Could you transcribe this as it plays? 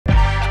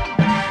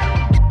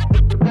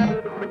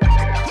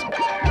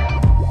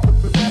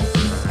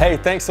Hey,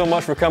 thanks so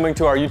much for coming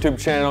to our YouTube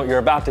channel. You're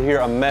about to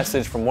hear a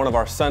message from one of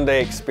our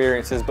Sunday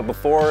experiences, but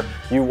before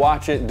you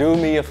watch it, do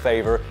me a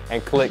favor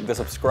and click the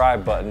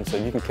subscribe button so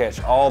you can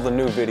catch all the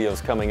new videos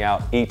coming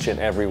out each and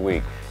every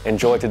week.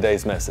 Enjoy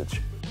today's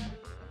message.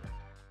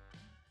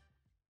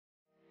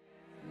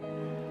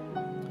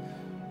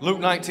 Luke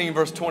 19,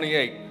 verse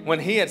 28. When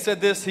he had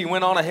said this, he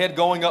went on ahead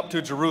going up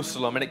to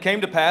Jerusalem. And it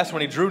came to pass,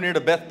 when he drew near to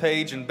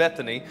Bethpage and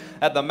Bethany,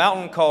 at the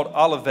mountain called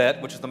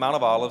Olivet, which is the Mount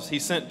of Olives, he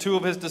sent two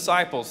of his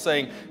disciples,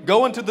 saying,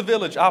 Go into the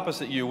village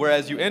opposite you, where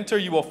as you enter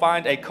you will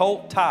find a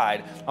colt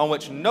tied, on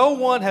which no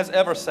one has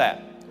ever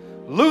sat.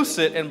 Loose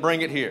it and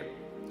bring it here.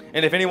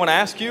 And if anyone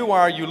asks you,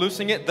 Why are you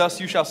loosing it? Thus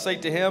you shall say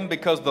to him,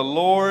 Because the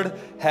Lord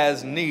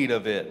has need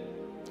of it.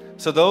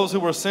 So those who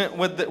were sent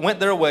went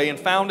their way and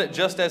found it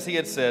just as he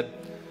had said.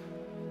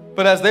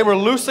 But as they were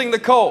loosing the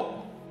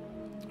colt,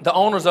 the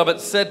owners of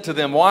it said to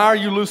them, Why are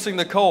you loosing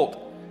the colt?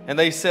 And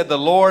they said, The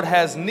Lord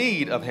has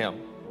need of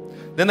him.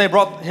 Then they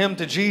brought him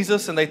to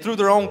Jesus, and they threw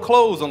their own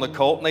clothes on the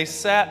colt, and he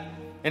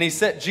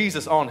set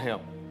Jesus on him.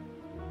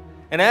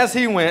 And as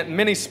he went,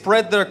 many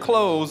spread their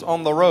clothes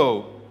on the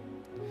road.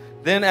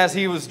 Then as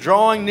he was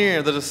drawing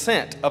near the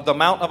descent of the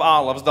Mount of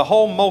Olives, the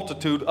whole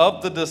multitude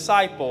of the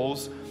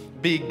disciples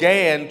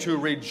began to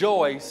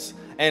rejoice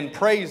and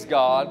praise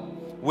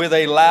God with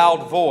a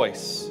loud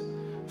voice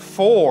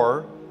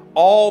for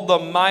all the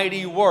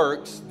mighty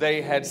works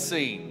they had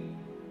seen.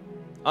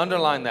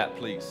 Underline that,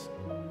 please.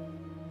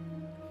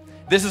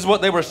 This is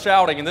what they were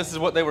shouting, and this is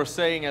what they were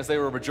saying as they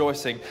were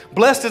rejoicing.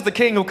 Blessed is the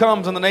King who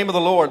comes in the name of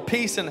the Lord.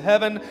 Peace in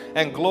heaven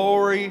and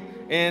glory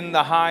in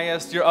the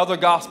highest. Your other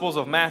Gospels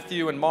of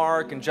Matthew and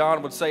Mark and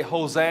John would say,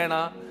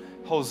 Hosanna,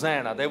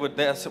 Hosanna.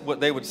 That's what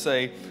they would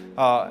say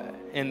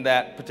in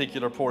that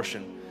particular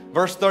portion.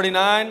 Verse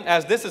 39,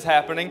 as this is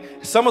happening,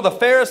 some of the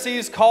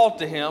Pharisees called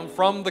to him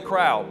from the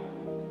crowd,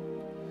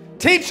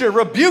 Teacher,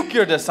 rebuke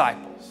your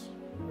disciples.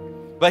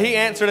 But he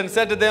answered and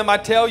said to them, I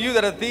tell you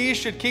that if these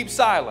should keep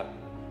silent,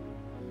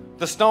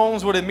 the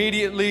stones would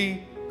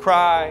immediately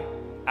cry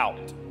out.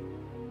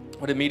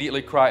 Would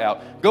immediately cry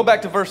out. Go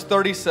back to verse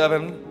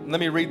 37. Let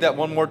me read that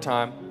one more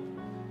time.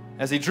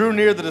 As he drew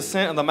near the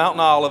descent of the Mount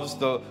of Olives,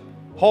 the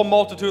whole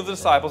multitude of the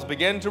disciples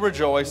began to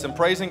rejoice and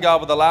praising God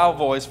with a loud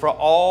voice for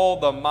all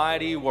the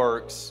mighty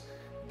works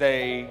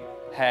they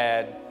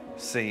had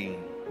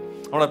seen.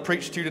 I want to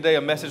preach to you today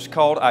a message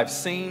called I've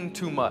Seen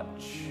Too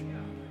Much.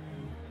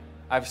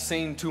 I've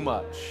seen too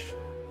much.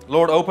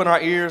 Lord, open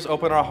our ears,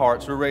 open our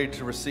hearts. We're ready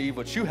to receive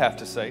what you have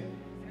to say.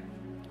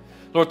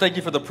 Lord, thank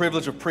you for the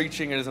privilege of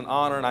preaching. It is an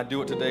honor, and I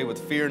do it today with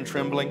fear and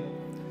trembling.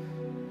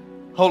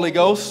 Holy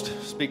Ghost,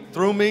 speak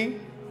through me.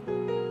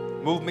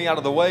 Move me out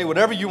of the way,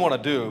 whatever you want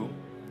to do.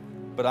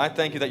 But I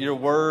thank you that your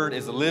word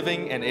is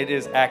living and it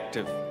is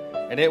active.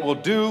 And it will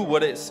do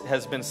what it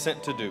has been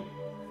sent to do.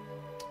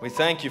 We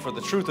thank you for the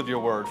truth of your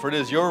word. For it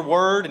is your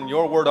word and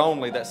your word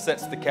only that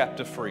sets the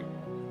captive free.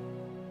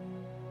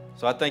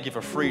 So I thank you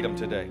for freedom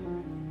today.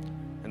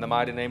 In the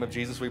mighty name of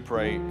Jesus we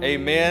pray.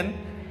 Amen.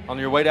 On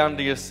your way down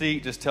to your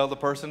seat, just tell the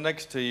person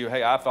next to you,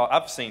 hey,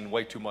 I've seen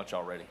way too much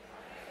already.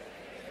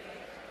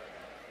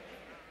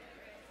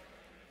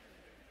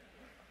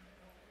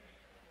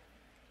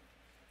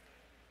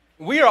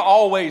 We are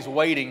always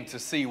waiting to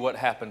see what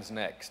happens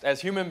next. As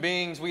human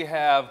beings, we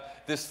have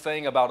this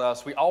thing about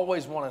us. We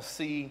always want to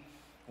see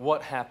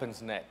what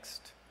happens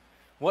next.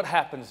 What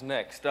happens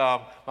next? My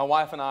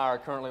wife and I are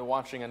currently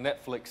watching a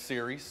Netflix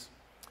series.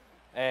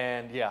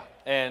 And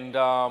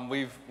I'll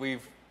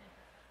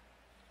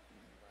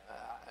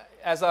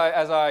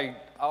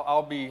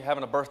be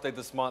having a birthday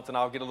this month, and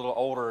I'll get a little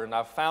older, and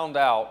I've found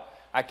out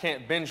I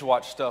can't binge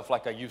watch stuff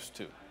like I used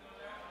to.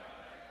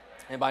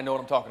 Anybody know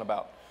what I'm talking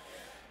about?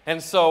 And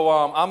so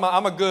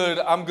I'm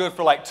good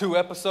for like 2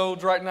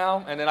 episodes right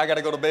now, and then I got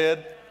to go to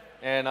bed,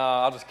 and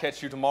I'll just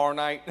catch you tomorrow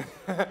night.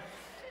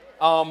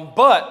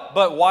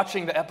 But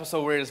watching the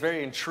episode where it is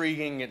very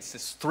intriguing,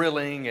 it's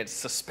thrilling, it's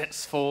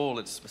suspenseful,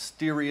 it's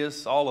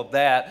mysterious, all of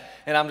that,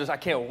 and I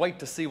can't wait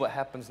to see what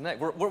happens next.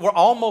 We're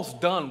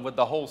almost done with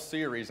the whole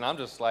series, and I'm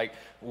just like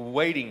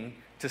waiting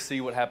to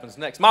see what happens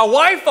next. My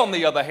wife, on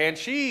the other hand,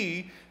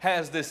 she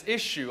has this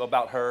issue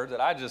about her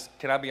that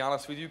can I be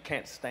honest with you,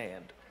 can't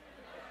stand.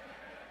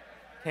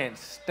 Can't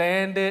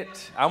stand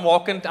it. I'm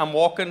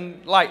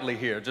walking lightly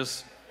here,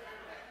 just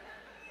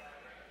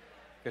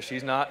because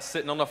she's not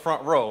sitting on the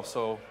front row.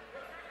 So,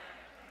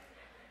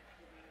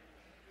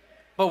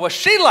 but what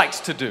she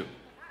likes to do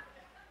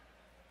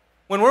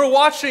when we're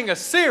watching a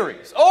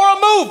series or a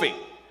movie,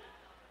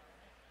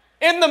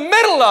 in the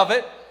middle of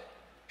it,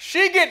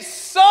 she gets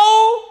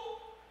so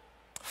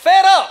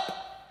fed up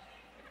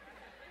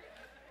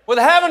with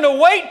having to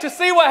wait to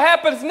see what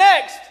happens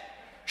next,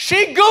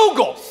 she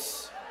Googles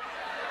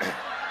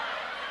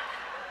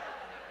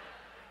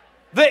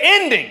the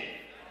ending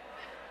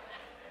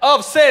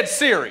of said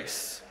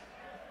series.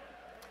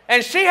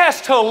 And she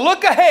has to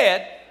look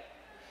ahead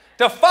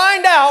to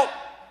find out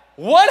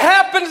what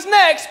happens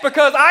next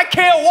because I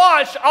can't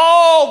watch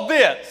all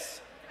this.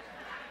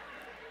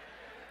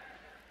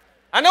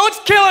 I know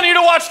it's killing you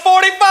to watch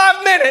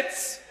 45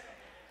 minutes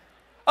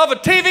of a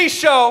TV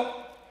show,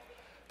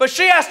 but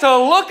she has to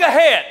look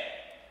ahead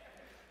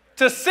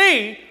to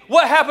see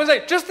what happens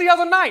next. Just the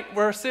other night,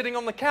 we're sitting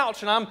on the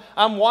couch, and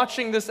I'm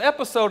watching this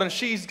episode, and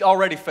she's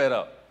already fed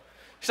up.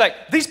 She's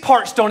like, these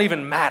parts don't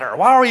even matter.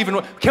 Why are we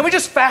even, can we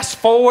just fast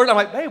forward? I'm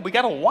like, babe, we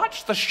got to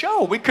watch the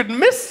show. We could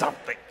miss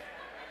something.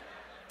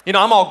 You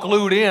know, I'm all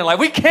glued in, like,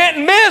 we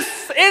can't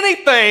miss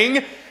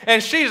anything.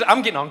 And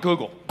I'm getting on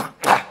Google.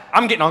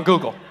 I'm getting on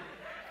Google.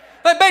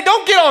 Like, babe,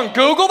 don't get on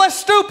Google. That's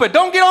stupid.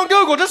 Don't get on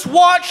Google. Just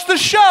watch the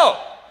show.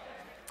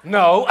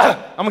 No, I'm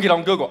going to get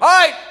on Google. All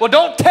right, well,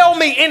 don't tell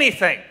me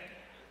anything.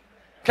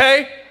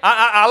 Okay?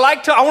 I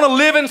want to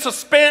live in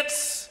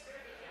suspense.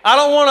 I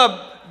don't want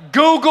to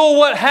Google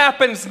what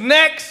happens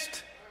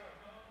next.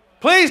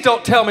 Please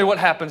don't tell me what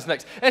happens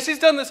next. And she's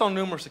done this on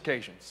numerous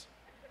occasions.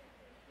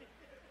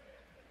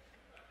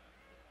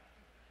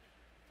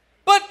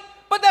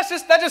 But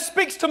that just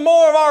speaks to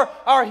more of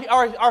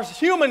our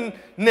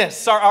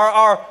humanness,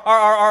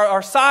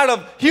 our side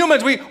of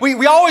humans.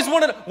 We always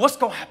want to know, what's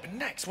going to happen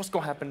next? What's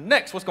going to happen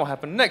next? What's going to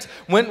happen next?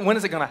 When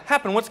is it going to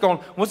happen? What's going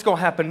to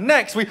happen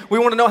next? We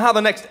want to know how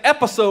the next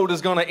episode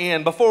is going to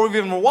end before we've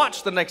even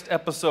watched the next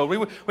episode.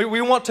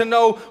 We want to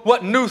know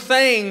what new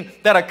thing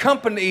that a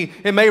company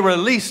may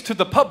release to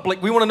the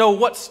public. We want to know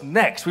what's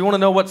next. We want to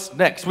know what's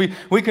next.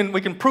 We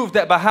can prove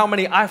that by how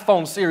many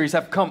iPhone series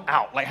have come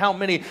out, like how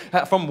many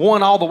from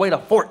 1 all the way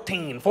to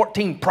 14,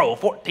 14 Pro,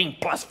 14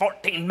 Plus,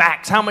 14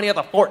 Max, how many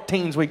other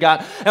 14s we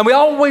got. And we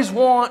always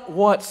want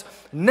what's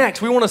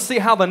next. We want to see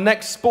how the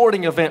next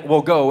sporting event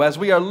will go as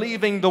we are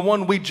leaving the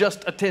one we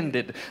just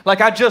attended.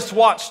 Like I just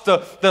watched the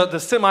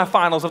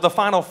semifinals of the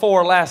Final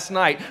Four last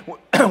night,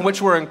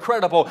 which were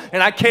incredible.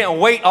 And I can't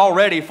wait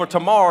already for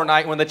tomorrow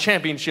night when the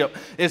championship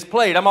is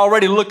played. I'm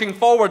already looking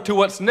forward to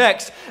what's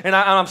next. And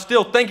I'm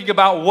still thinking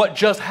about what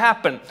just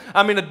happened.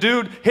 I mean, a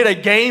dude hit a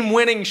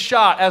game-winning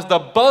shot as the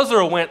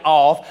buzzer went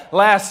off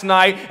last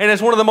night. And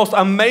it's one of the most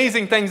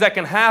amazing things that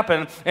can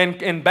happen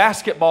in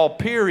basketball,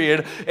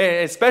 period,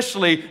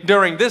 especially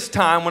during this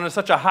time when it's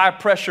such a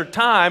high-pressure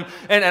time.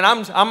 And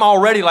I'm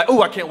already like,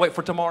 oh, I can't wait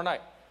for tomorrow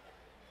night.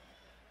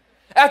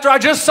 After I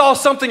just saw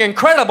something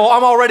incredible,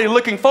 I'm already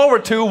looking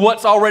forward to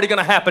what's already going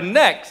to happen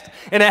next.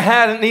 And it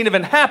hasn't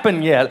even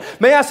happened yet.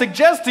 May I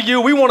suggest to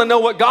you, we want to know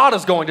what God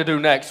is going to do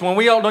next when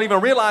we all don't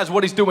even realize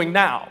what He's doing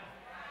now.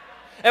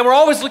 And we're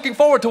always looking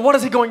forward to what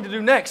is He going to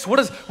do next? What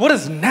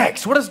is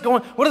next? What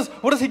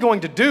is He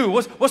going to do?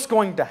 What's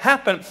going to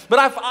happen? But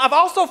I've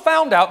also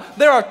found out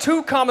there are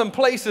two common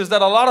places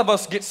that a lot of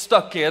us get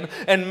stuck in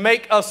and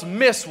make us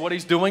miss what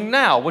He's doing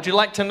now. Would you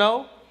like to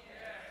know?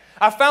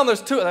 I found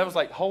there's two. I was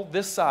like, hold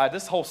this side.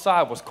 This whole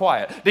side was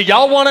quiet. Do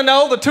y'all want to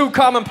know the two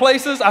common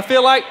places? I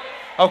feel like,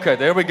 okay,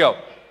 there we go.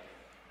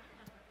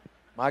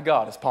 My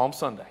God, it's Palm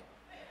Sunday.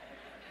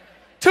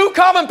 Two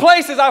common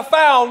places I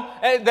found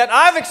that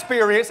I've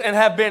experienced and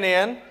have been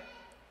in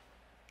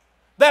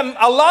that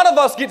a lot of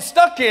us get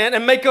stuck in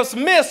and make us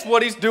miss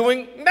what He's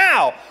doing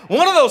now.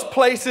 One of those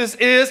places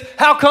is,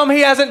 how come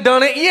He hasn't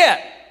done it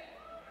yet?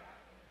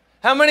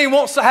 How many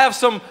wants to have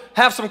some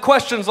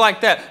questions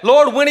like that?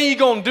 Lord, when are you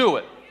going to do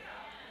it?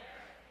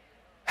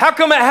 How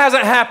come it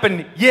hasn't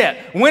happened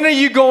yet? When are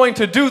you going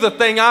to do the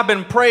thing I've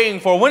been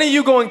praying for? When are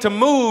you going to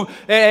move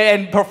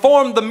and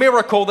perform the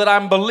miracle that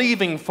I'm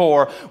believing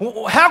for?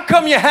 How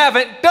come you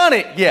haven't done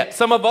it yet?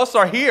 Some of us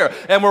are here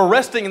and we're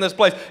resting in this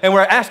place and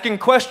we're asking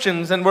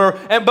questions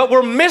but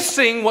we're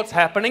missing what's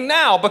happening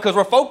now because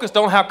we're focused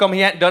on how come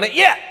He hadn't done it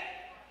yet.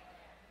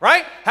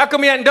 Right? How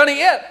come He hadn't done it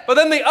yet? But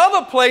then the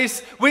other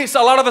place a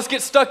lot of us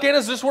get stuck in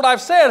is just what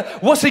I've said.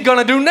 What's He going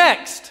to do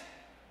next?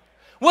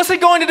 What's He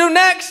going to do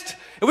next?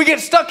 We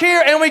get stuck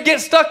here and we get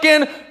stuck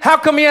in, how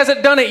come He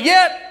hasn't done it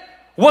yet?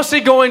 What's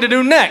He going to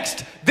do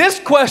next? This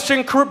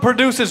question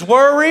produces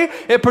worry,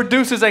 it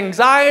produces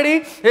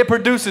anxiety, it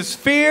produces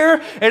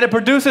fear, and it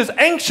produces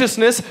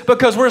anxiousness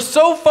because we're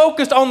so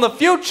focused on the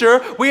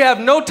future, we have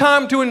no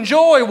time to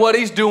enjoy what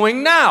He's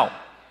doing now.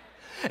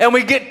 And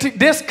we get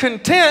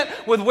discontent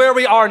with where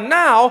we are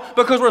now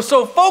because we're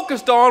so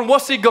focused on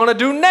what's He going to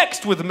do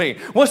next with me?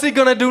 What's He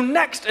going to do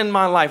next in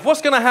my life?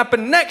 What's going to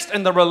happen next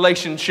in the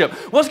relationship?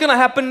 What's going to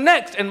happen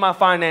next in my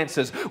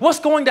finances? What's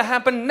going to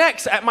happen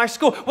next at my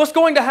school? What's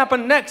going to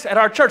happen next at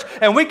our church?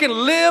 And we can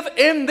live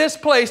in this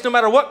place no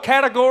matter what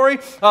category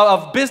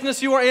of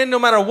business you are in, no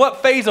matter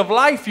what phase of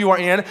life you are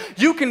in.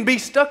 You can be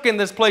stuck in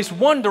this place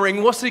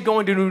wondering what's He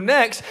going to do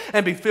next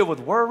and be filled with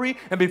worry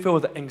and be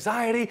filled with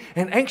anxiety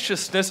and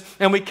anxiousness.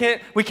 And we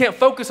can't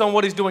focus on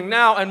what He's doing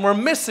now, and we're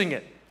missing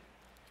it.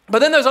 But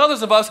then there's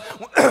others of us,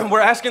 we're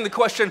asking the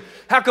question,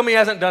 how come He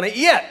hasn't done it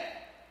yet?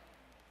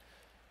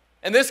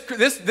 And this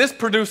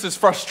produces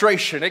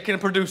frustration. It can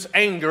produce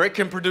anger. It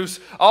can produce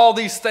all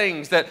these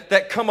things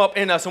that come up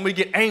in us, and we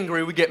get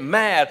angry, we get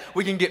mad,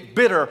 we can get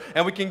bitter,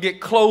 and we can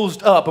get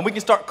closed up, and we can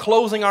start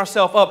closing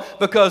ourselves up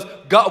because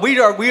God, we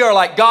are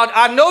like, God,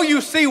 I know you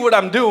see what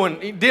I'm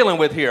dealing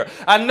with here.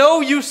 I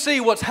know you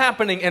see what's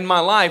happening in my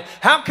life.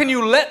 How can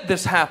you let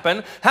this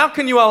happen? How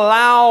can you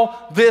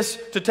allow this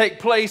to take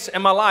place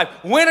in my life?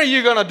 When are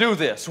you going to do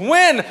this?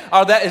 When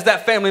is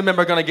that family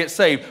member going to get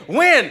saved?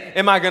 When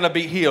am I going to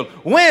be healed?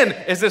 When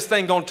is this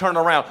thing going to turn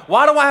around?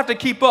 Why do I have to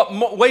keep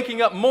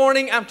waking up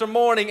morning after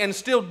morning and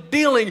still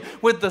dealing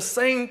with the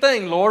same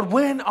thing, Lord?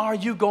 When are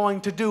you going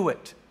to do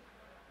it?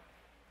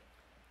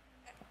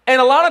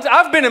 And a lot of times,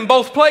 I've been in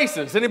both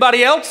places.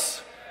 Anybody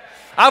else?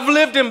 I've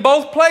lived in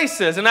both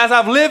places. And as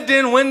I've lived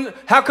in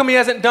how come he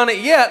hasn't done it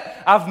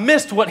yet? I've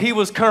missed what he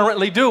was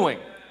currently doing.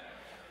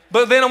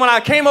 But then when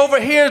I came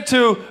over here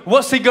to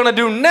what's he going to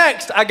do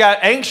next, I got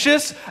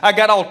anxious, I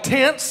got all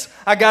tense,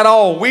 I got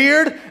all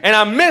weird, and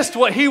I missed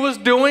what he was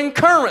doing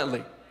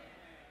currently.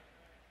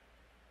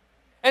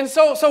 And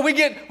so we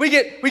get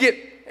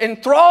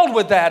enthralled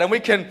with that, and we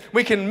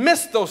can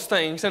miss those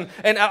things. And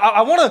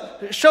I want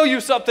to show you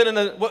something in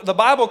what the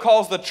Bible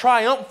calls the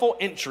triumphal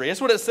entry.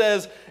 That's what it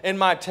says in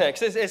my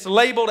text. It's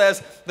labeled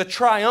as the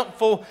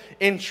triumphal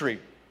entry.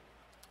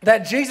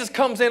 That Jesus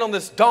comes in on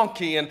this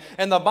donkey,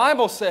 and the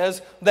Bible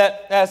says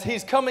that as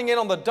he's coming in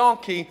on the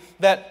donkey,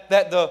 that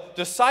the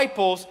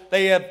disciples,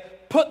 they have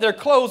put their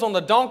clothes on the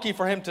donkey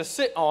for him to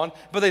sit on,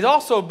 but they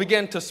also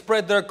began to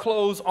spread their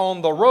clothes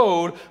on the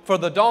road for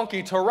the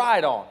donkey to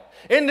ride on.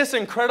 Isn't this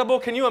incredible?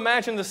 Can you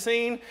imagine the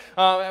scene?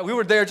 We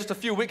were there just a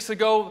few weeks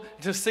ago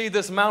to see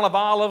this Mount of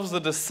Olives, the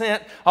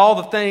descent, all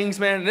the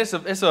things, man. And it's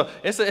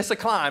a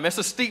climb. It's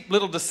a steep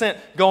little descent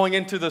going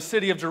into the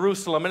city of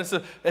Jerusalem,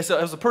 and it's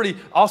a pretty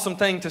awesome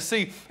thing to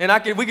see. And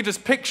we could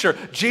just picture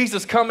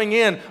Jesus coming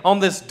in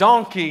on this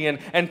donkey,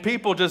 and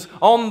people just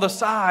on the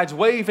sides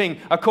waving,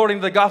 according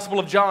to the Gospel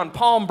of John,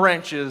 palm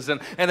branches,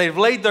 and they've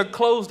laid their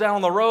clothes down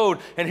on the road,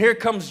 and here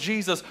comes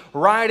Jesus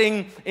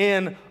riding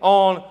in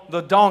on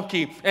the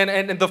donkey.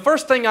 And the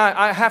first thing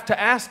I have to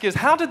ask is,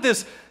 how did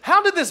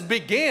this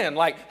begin?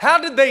 Like, how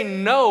did they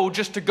know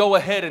just to go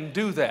ahead and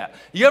do that?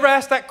 You ever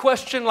ask that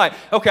question? Like,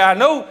 okay, I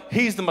know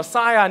he's the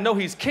Messiah, I know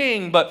he's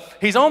king, but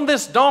he's on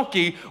this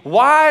donkey.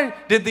 Why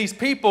did these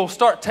people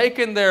start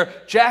taking their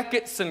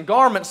jackets and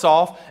garments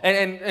off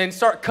and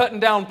start cutting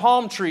down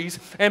palm trees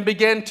and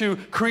begin to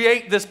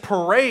create this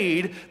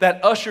parade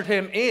that ushered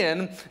him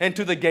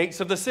into the gates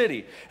of the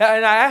city?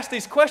 And I ask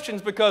these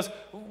questions because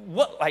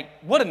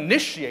what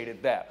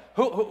initiated that?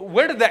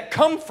 Where did that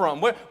come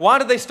from? Why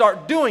did they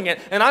start doing it?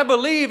 And I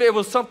believe it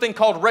was something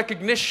called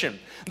recognition.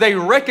 They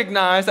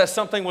recognized that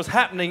something was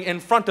happening in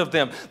front of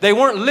them. They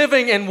weren't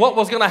living in what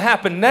was going to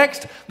happen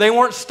next. They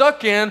weren't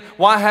stuck in,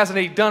 why hasn't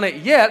he done it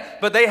yet?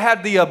 But they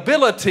had the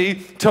ability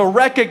to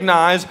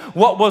recognize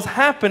what was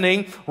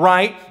happening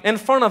right in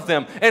front of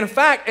them. In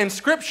fact, in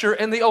Scripture,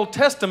 in the Old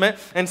Testament,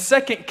 in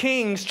 2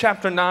 Kings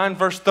chapter 9,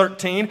 verse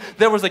 13,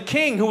 there was a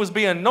king who was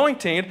being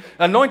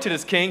anointed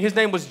as king. His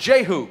name was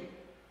Jehu.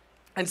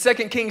 In 2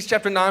 Kings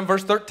chapter 9,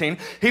 verse 13,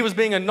 he was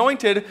being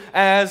anointed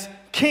as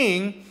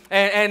king,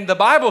 and the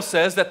Bible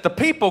says that the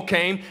people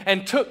came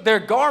and took their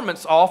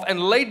garments off and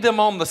laid them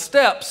on the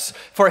steps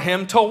for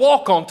him to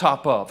walk on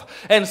top of.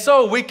 And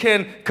so we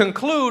can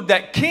conclude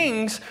that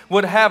kings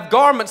would have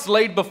garments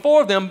laid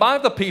before them by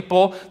the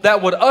people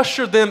that would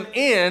usher them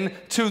in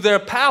to their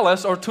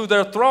palace or to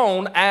their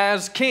throne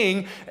as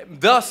king,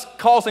 thus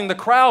causing the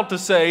crowd to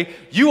say,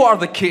 "You are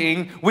the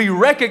king, we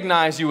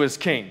recognize you as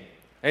king."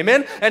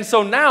 Amen? And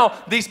so now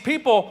these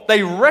people,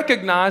 they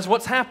recognize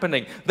what's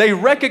happening. They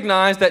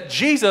recognize that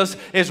Jesus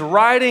is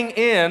riding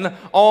in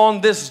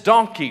on this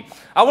donkey.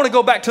 I want to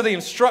go back to the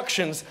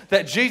instructions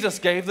that Jesus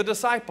gave the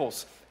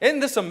disciples. Isn't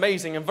this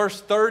amazing? In verse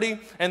 30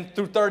 and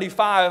through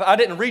 35, I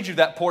didn't read you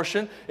that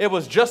portion. It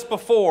was just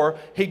before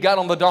he got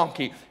on the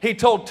donkey. He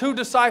told two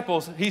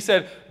disciples, he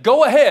said,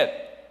 "Go ahead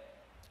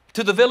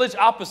to the village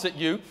opposite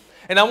you,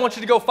 and I want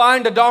you to go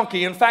find a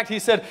donkey." In fact, he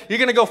said, "You're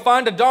going to go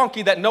find a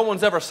donkey that no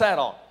one's ever sat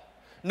on."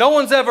 No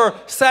one's ever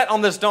sat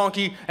on this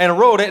donkey and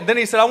rode it. And then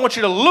he said, "I want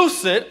you to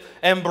loose it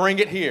and bring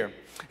it here."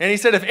 And he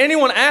said, if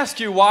anyone asks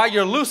you why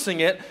you're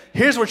loosing it,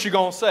 here's what you're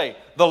going to say: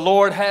 "The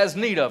Lord has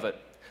need of it."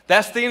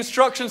 That's the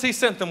instructions he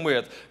sent them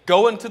with.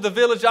 Go into the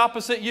village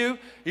opposite you.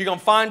 You're going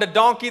to find a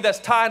donkey that's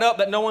tied up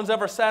that no one's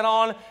ever sat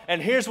on.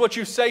 And here's what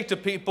you say to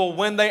people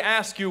when they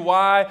ask you,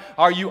 why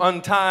are you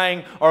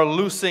untying or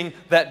loosing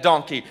that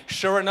donkey?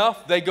 Sure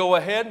enough, they go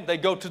ahead. They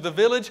go to the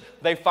village.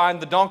 They find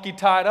the donkey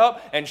tied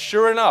up. And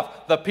sure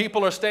enough, the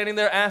people are standing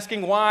there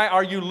asking, why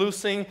are you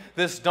loosing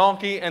this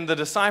donkey? And the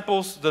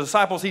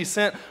disciples he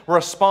sent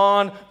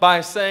respond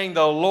by saying,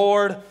 "The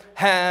Lord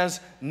has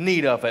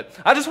need of it."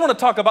 I just want to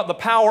talk about the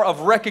power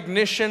of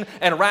recognition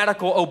and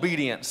radical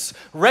obedience.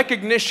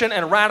 Recognition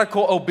and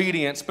radical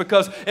obedience,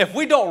 because if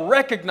we don't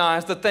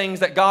recognize the things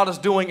that God is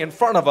doing in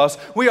front of us,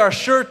 we are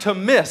sure to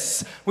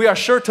miss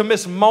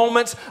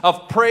moments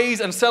of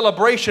praise and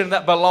celebration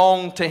that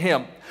belong to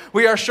Him.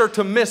 We are sure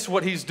to miss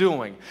what he's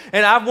doing.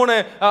 And I want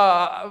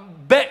to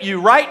bet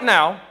you right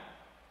now,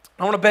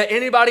 I want to bet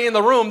anybody in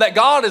the room that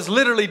God is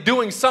literally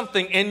doing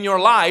something in your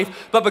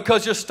life, but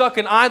because you're stuck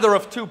in either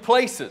of two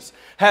places.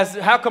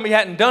 How come he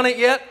hadn't done it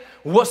yet?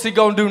 What's he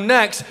going to do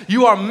next?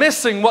 You are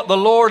missing what the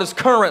Lord is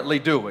currently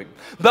doing.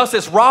 Thus,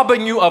 it's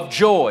robbing you of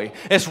joy.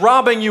 It's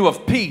robbing you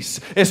of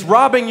peace. It's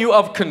robbing you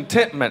of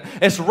contentment.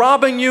 It's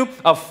robbing you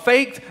of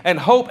faith and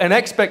hope and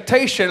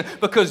expectation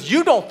because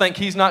you don't think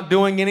he's not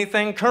doing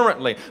anything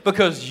currently.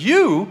 Because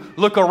you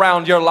look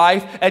around your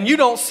life and you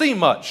don't see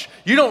much.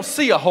 You don't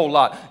see a whole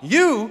lot.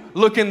 You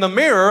look in the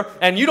mirror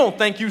and you don't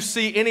think you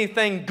see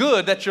anything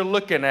good that you're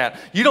looking at.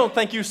 You don't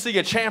think you see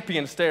a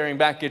champion staring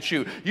back at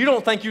you. You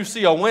don't think you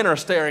see a winner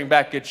staring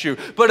back at you.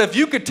 But if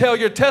you could tell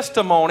your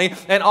testimony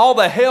and all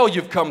the hell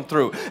you've come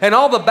through and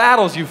all the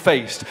battles you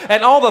faced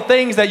and all the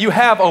things that you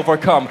have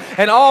overcome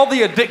and all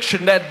the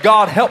addiction that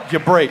God helped you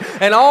break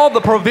and all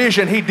the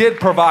provision he did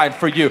provide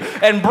for you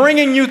and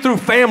bringing you through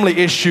family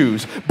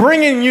issues,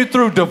 bringing you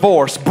through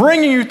divorce,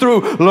 bringing you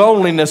through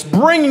loneliness,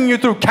 bringing you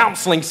through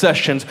counseling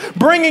sessions,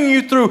 bringing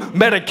you through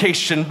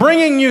medication,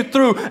 bringing you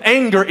through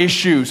anger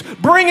issues,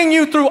 bringing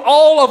you through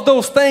all of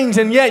those things,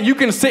 and yet you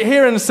can sit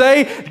here and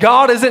say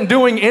God isn't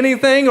doing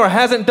anything or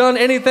hasn't done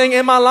anything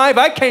in my life.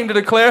 I came to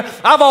declare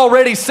I've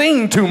already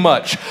seen too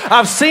much.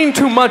 I've seen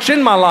too much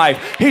in my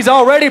life. He's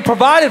already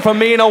provided for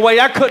me in a way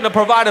I couldn't have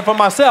provided for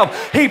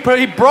myself. He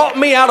brought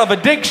me out of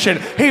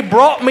addiction. He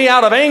brought me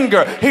out of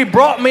anger. He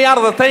brought me out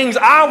of the things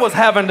I was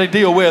having to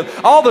deal with,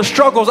 all the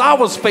struggles I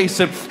was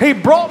facing. He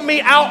brought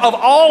me out of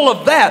all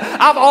of that.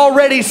 I've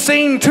already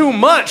seen too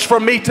much for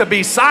me to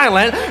be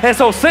silent, and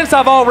so since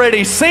I've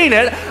already seen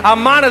it, I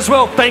might as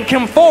well thank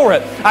him for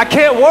it. I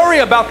can't worry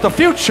about the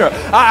future.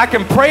 I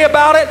can pray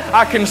about it,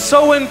 I can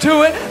sow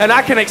into it, and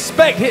I can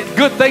expect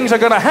good things are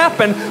going to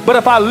happen, but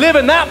if I live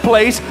in that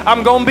place,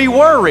 I'm going to be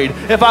worried.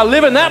 If I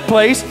live in that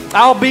place,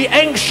 I'll be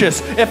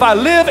anxious. If I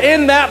live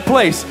in that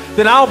place,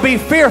 then I'll be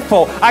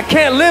fearful. I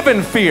can't live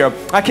in fear.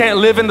 I can't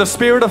live in the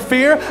spirit of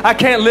fear. I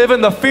can't live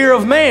in the fear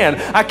of man.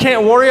 I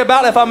can't worry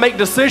about if I make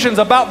decisions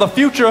about the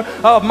future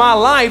of my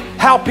life,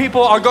 how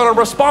people are going to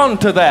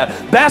respond to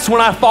that. That's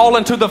when I fall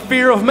into the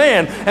fear of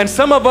man. And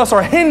some of us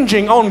are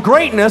hinging on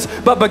greatness,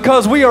 but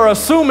because we are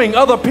assuming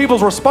other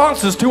people's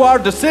responses to our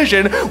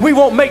decision, we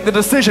won't make the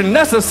decision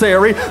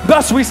necessary.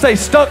 Thus, we stay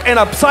stuck in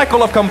a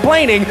cycle of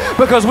complaining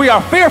because we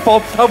are fearful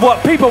of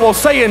what people will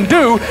say and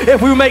do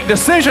if we make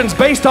decisions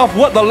based off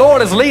what the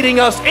Lord is leading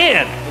us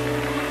in.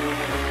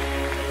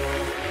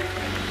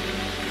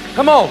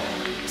 Come on.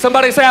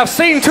 Somebody say, I've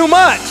seen too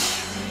much.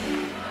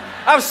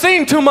 I've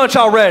seen too much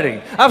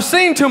already. I've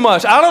seen too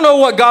much. I don't know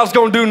what God's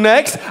going to do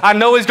next. I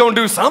know he's going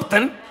to do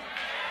something.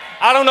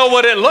 I don't know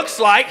what it looks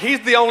like.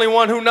 He's the only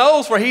one who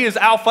knows, for he is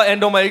Alpha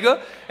and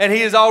Omega, and he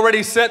has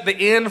already set the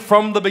end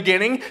from the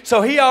beginning.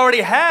 So he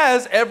already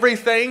has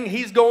everything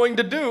he's going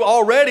to do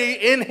already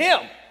in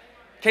him.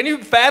 Can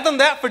you fathom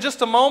that for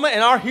just a moment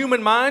in our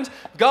human minds?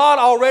 God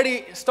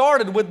already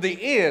started with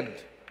the end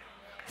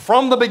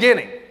from the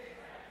beginning.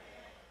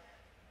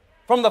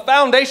 From the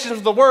foundations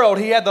of the world,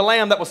 he had the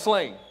lamb that was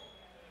slain.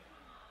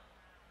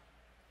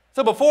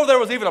 So before there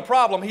was even a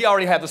problem, he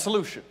already had the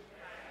solution.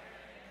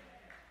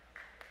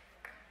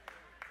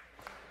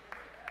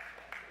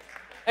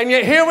 And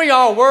yet here we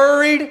are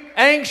worried,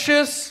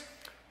 anxious,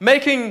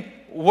 making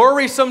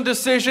worrisome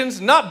decisions,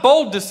 not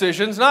bold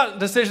decisions, not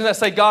decisions that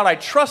say, God, I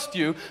trust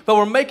you, but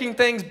we're making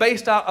things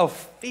based out of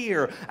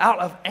fear, out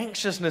of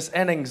anxiousness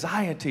and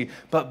anxiety.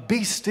 But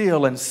be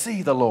still and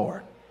see the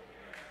Lord.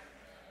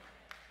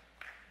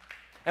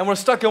 And we're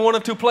stuck in one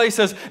of two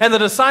places. And the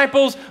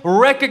disciples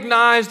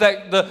recognize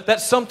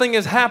that something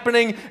is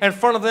happening in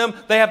front of them.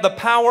 They have the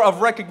power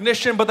of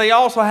recognition, but they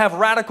also have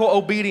radical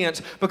obedience.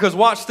 Because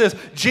watch this.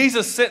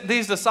 Jesus sent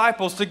these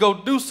disciples to go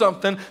do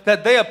something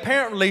that they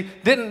apparently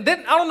didn't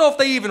I don't know if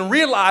they even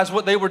realized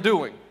what they were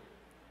doing.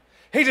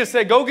 He just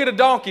said, go get a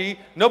donkey.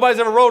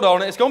 Nobody's ever rode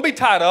on it. It's going to be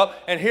tied up.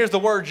 And here's the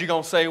words you're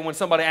going to say when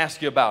somebody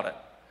asks you about it.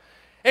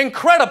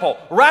 Incredible,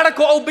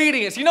 radical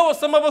obedience. You know what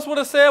some of us would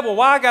have said? Well,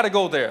 why I got to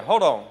go there?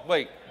 Hold on,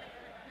 wait.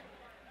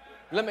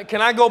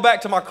 Can I go back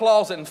to my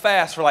closet and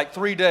fast for like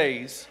 3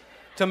 days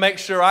to make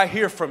sure I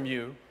hear from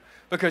you?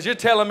 Because you're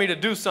telling me to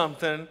do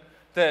something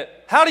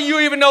that, how do you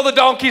even know the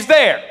donkey's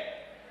there?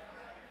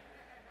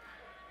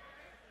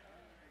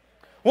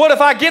 What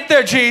if I get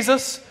there,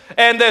 Jesus,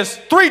 and there's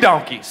 3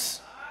 donkeys?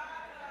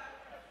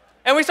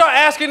 And we start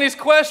asking these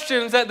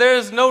questions that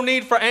there's no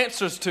need for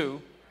answers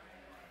to.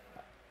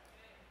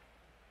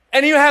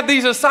 And you have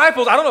these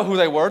disciples, I don't know who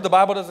they were. I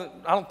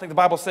don't think the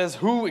Bible says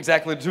who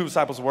exactly the 2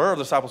 disciples were or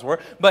the disciples were,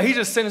 but he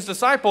just sends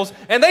disciples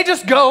and they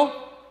just go.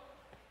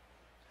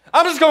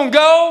 I'm just going to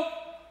go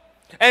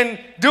and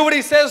do what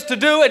he says to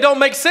do. It don't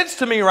make sense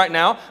to me right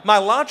now. My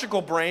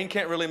logical brain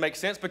can't really make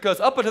sense because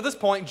up until this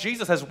point,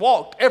 Jesus has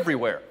walked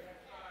everywhere.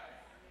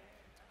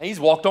 And he's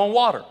walked on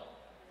water.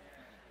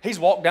 He's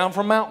walked down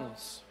from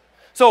mountains.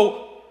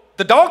 So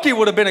the donkey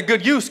would have been a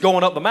good use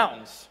going up the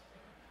mountains.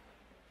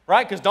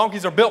 Right? Because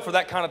donkeys are built for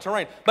that kind of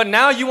terrain. But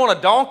now you want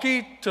a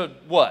donkey to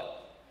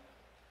what?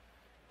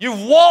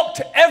 You've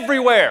walked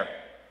everywhere.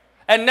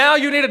 And now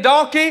you need a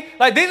donkey?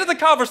 Like, these are the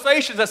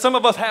conversations that some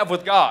of us have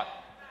with God.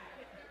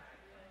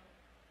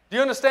 Do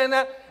you understand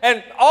that?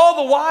 And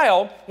all the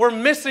while, we're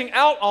missing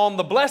out on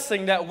the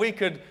blessing that we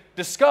could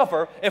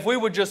discover if we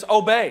would just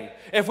obey,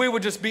 if we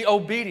would just be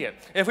obedient,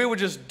 if we would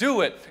just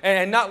do it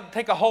and not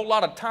take a whole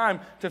lot of time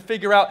to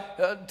figure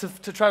out,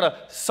 to try to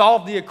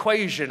solve the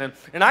equation.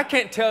 And I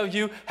can't tell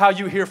you how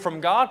you hear from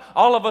God.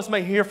 All of us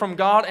may hear from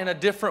God in a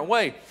different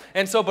way.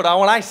 And so, but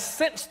when I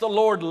sense the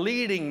Lord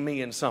leading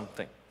me in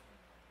something,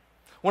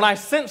 when I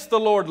sense the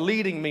Lord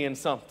leading me in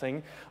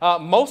something,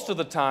 most of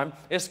the time,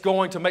 it's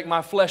going to make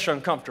my flesh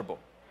uncomfortable.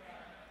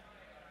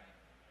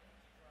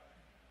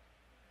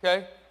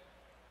 Okay?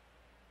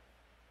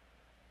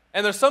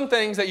 And there's some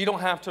things that you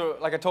don't have to,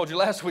 like I told you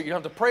last week, you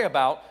don't have to pray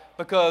about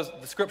because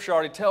the Scripture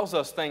already tells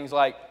us things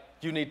like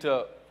you need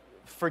to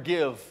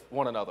forgive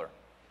one another.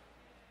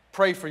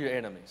 Pray for your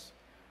enemies.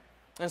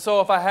 And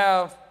so if I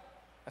have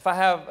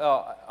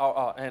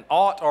an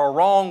ought or a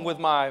wrong with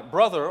my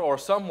brother or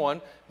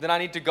someone, then I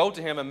need to go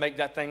to him and make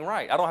that thing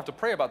right. I don't have to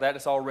pray about that.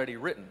 It's already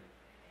written.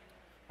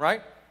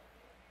 Right?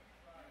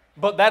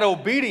 But that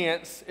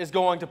obedience is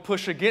going to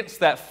push against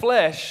that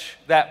flesh,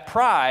 that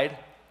pride,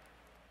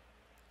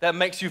 that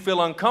makes you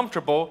feel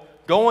uncomfortable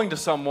going to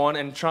someone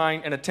and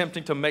trying and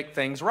attempting to make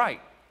things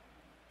right.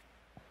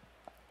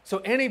 So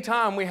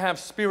anytime we have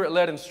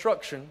Spirit-led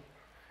instruction,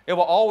 it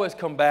will always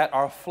combat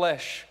our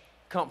flesh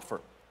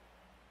comfort.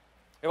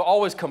 It will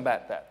always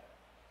combat that.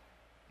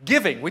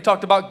 Giving, we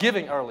talked about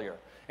giving earlier.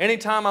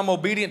 Anytime I'm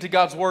obedient to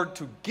God's word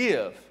to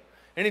give,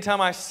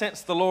 anytime I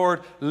sense the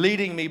Lord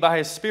leading me by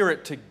His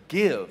Spirit to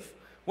give,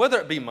 whether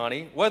it be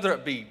money, whether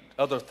it be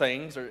other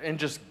things, and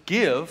just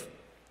give,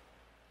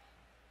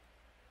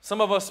 some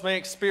of us may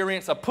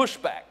experience a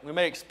pushback. We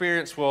may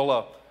experience,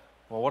 well,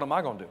 what am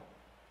I going to do?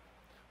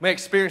 We may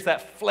experience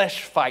that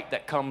flesh fight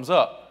that comes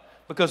up.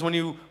 Because when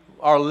you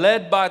are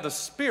led by the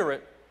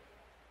Spirit,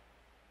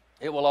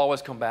 it will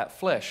always combat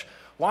flesh.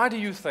 Why do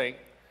you think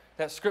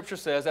that Scripture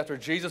says after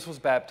Jesus was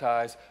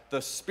baptized,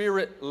 the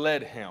Spirit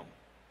led Him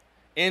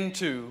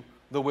into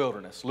the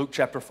wilderness? Luke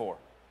chapter 4.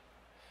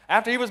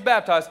 After He was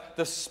baptized,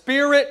 the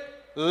Spirit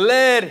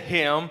led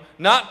Him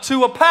not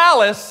to a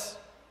palace,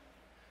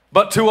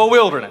 but to a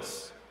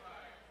wilderness.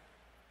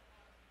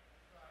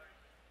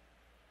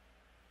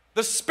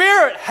 The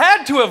Spirit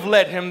had to have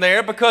led Him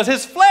there because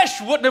His flesh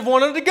wouldn't have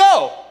wanted to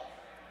go.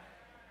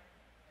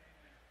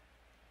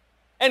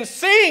 And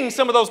seeing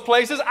some of those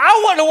places,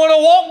 I wouldn't want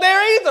to walk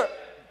there either.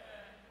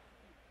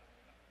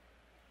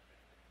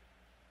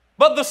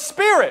 But the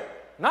Spirit,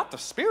 not the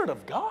Spirit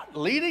of God,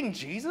 leading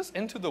Jesus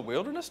into the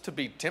wilderness to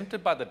be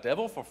tempted by the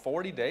devil for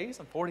 40 days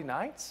and 40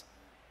 nights.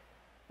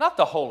 Not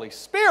the Holy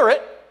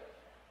Spirit.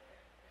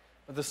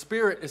 But the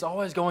Spirit is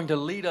always going to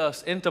lead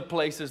us into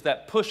places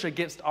that push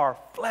against our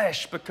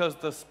flesh because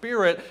the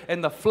Spirit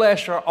and the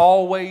flesh are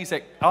always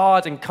at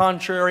odds and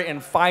contrary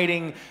and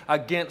fighting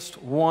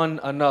against one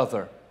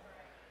another.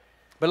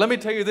 But let me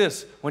tell you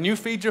this, when you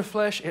feed your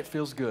flesh, it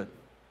feels good.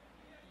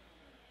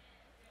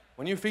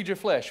 When you feed your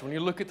flesh, when you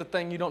look at the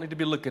thing you don't need to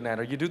be looking at,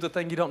 or you do the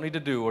thing you don't need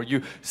to do, or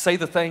you say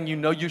the thing you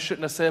know you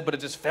shouldn't have said, but it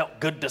just felt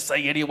good to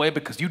say anyway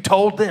because you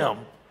told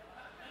them,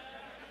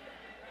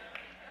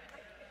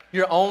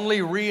 you're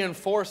only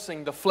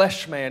reinforcing the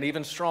flesh man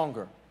even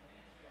stronger.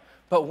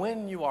 But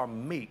when you are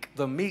meek,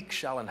 the meek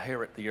shall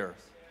inherit the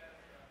earth.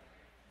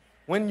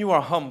 When you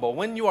are humble,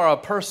 when you are a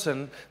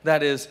person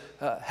that is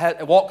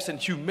walks in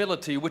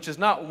humility, which is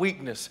not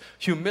weakness.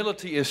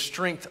 Humility is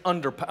strength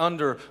under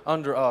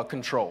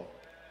control.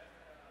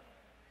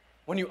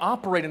 When you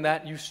operate in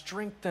that, you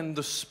strengthen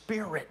the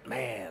spirit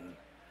man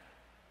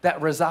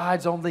that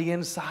resides on the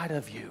inside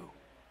of you.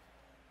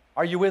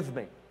 Are you with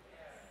me?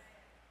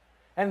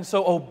 And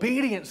so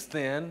obedience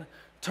then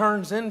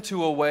turns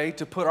into a way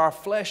to put our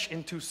flesh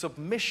into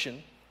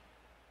submission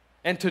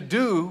and to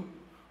do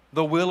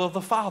the will of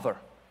the Father.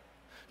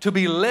 To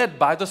be led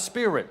by the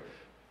Spirit.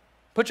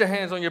 Put your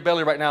hands on your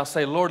belly right now.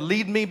 Say, Lord,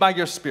 lead me by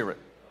your Spirit.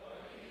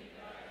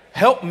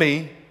 Help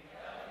me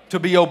to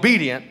be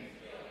obedient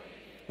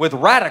with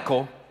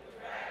radical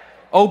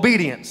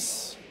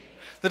obedience.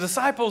 The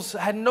disciples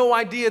had no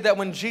idea that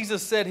when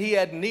Jesus said He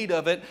had need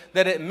of it,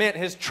 that it meant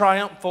His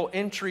triumphal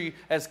entry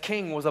as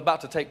king was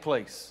about to take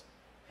place.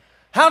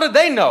 How did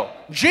they know?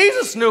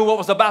 Jesus knew what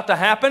was about to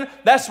happen.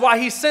 That's why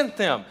He sent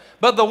them.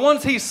 But the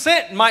ones He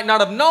sent might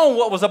not have known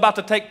what was about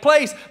to take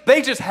place.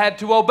 They just had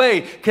to obey.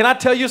 Can I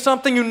tell you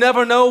something? You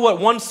never know what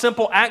one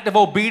simple act of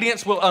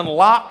obedience will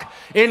unlock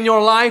in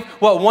your life.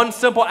 What one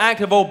simple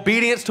act of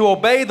obedience to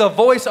obey the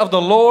voice of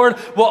the Lord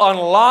will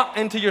unlock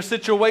into your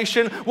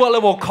situation. What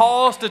it will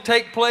cause to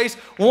take place.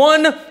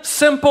 One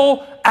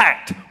simple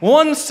act.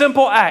 One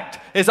simple act.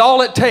 is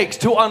all it takes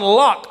to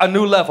unlock a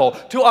new level,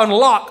 to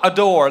unlock a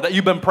door that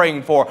you've been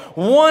praying for.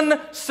 One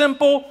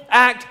simple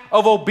act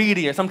of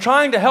obedience. I'm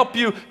trying to help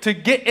you to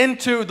get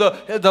into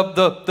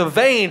the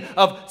vein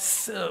of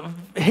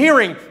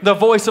hearing the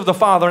voice of the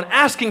Father and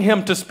asking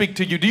Him to speak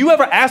to you. Do you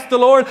ever ask the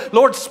Lord,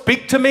 Lord,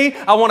 speak to me?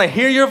 I want to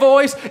hear your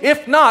voice.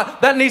 If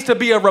not, that needs to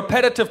be a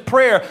repetitive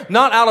prayer,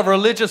 not out of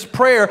religious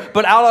prayer,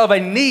 but out of a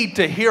need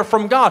to hear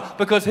from God,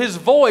 because His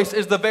voice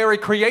is the very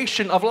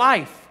creation of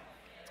life.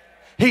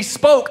 He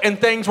spoke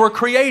and things were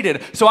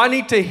created. So I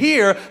need to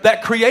hear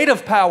that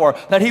creative power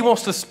that He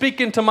wants to speak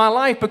into my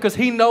life, because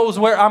He knows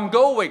where I'm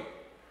going.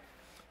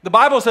 The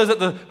Bible says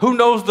that who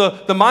knows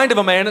the mind of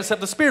a man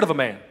except the spirit of a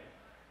man.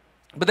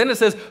 But then it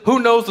says, who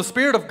knows the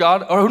Spirit of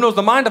God, or who knows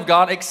the mind of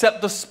God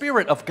except the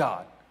Spirit of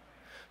God.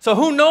 So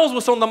who knows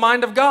what's on the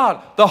mind of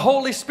God? The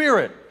Holy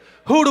Spirit.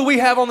 Who do we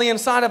have on the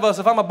inside of us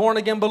if I'm a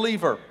born-again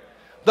believer?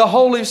 The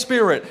Holy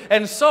Spirit.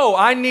 And so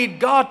I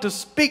need God to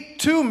speak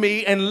to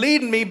me and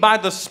lead me by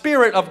the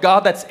Spirit of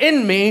God that's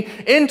in me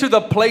into the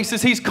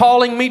places He's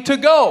calling me to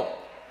go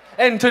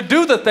and to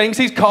do the things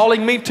He's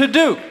calling me to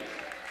do.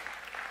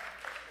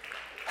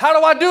 How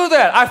do I do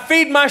that? I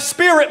feed my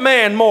spirit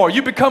man more.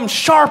 You become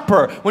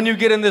sharper when you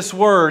get in this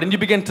Word and you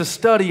begin to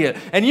study it.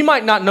 And you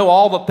might not know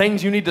all the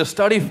things you need to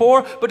study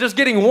for, but just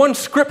getting one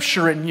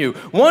scripture in you.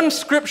 One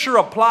scripture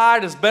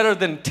applied is better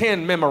than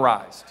 10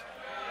 memorized.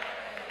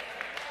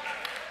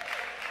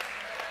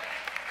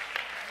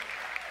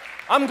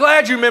 I'm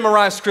glad you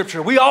memorized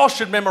Scripture. We all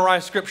should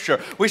memorize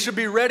Scripture. We should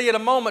be ready at a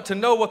moment to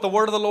know what the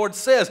Word of the Lord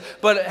says.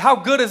 But how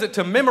good is it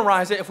to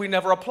memorize it if we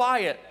never apply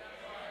it?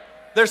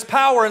 There's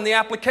power in the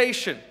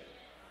application.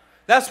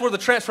 That's where the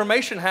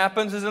transformation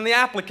happens, is in the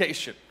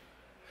application.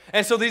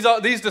 And so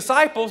these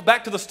disciples,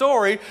 back to the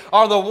story,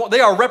 they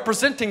are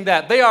representing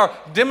that. They are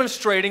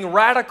demonstrating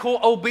radical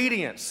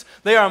obedience.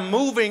 They are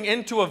moving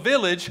into a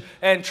village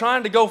and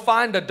trying to go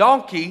find a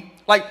donkey.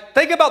 Like,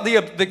 think about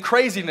the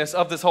craziness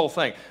of this whole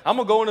thing. I'm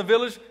going to go in a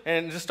village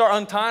and just start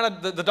untying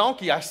the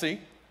donkey I see.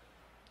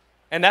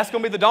 And that's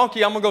going to be the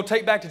donkey I'm going to go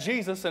take back to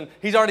Jesus, and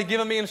He's already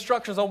given me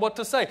instructions on what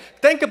to say.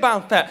 Think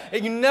about that.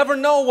 And you never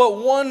know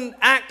what one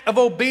act of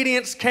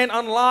obedience can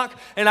unlock.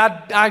 And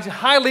I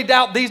highly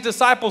doubt these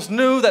disciples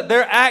knew that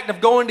their act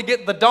of going to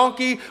get the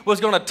donkey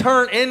was going to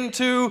turn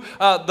into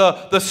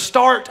the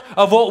start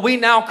of what we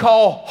now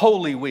call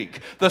Holy Week.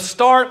 The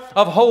start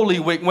of Holy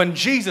Week, when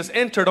Jesus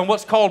entered on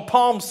what's called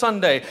Palm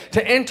Sunday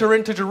to enter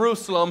into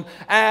Jerusalem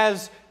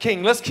as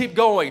King. Let's keep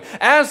going.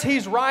 As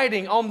He's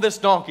riding on this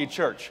donkey,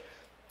 church,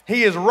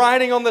 He is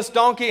riding on this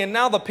donkey, and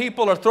now the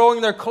people are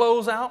throwing their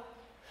clothes out.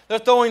 They're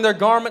throwing their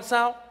garments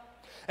out.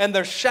 And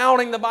they're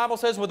shouting, the Bible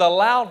says, with a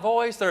loud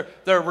voice.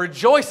 They're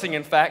rejoicing,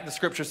 in fact, the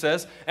Scripture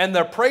says. And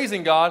they're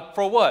praising God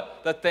for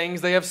what? The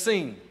things they have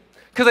seen.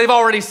 Because they've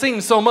already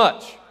seen so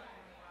much.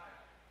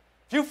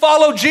 If you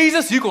follow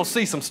Jesus, you're going to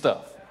see some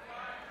stuff.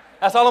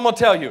 That's all I'm going to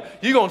tell you.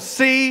 You're going to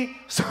see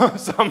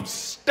some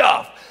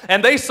stuff.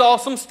 And they saw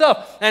some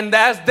stuff. And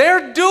as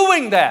they're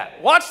doing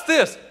that, watch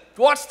this.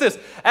 Watch this.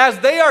 As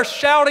they are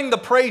shouting the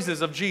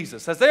praises of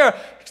Jesus, as they are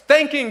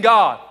thanking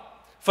God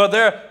for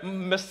their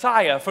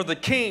Messiah, for the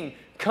King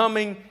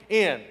coming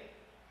in,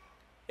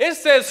 it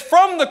says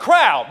from the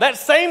crowd, that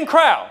same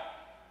crowd,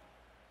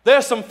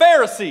 there's some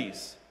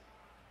Pharisees.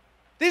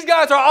 These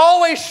guys are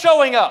always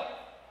showing up.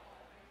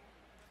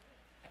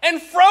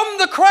 And from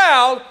the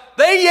crowd,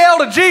 they yell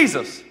to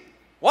Jesus.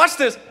 Watch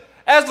this.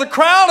 As the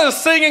crowd is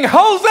singing,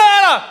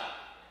 Hosanna!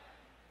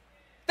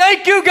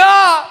 Thank you,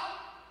 God!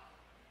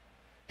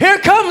 Here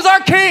comes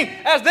our King.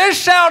 As they're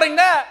shouting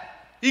that,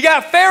 you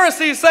got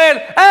Pharisees saying,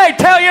 hey,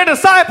 tell your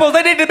disciples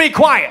they need to be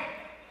quiet.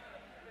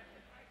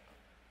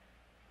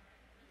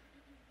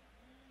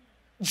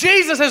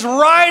 Jesus is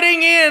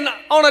riding in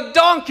on a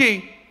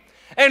donkey,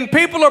 and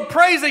people are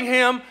praising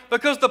Him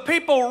because the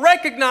people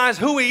recognize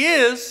who He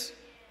is.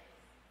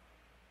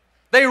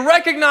 They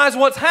recognize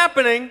what's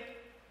happening.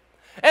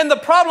 And the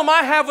problem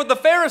I have with the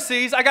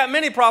Pharisees, I got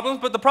many problems,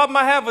 but the problem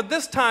I have with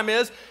this time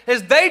is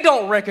they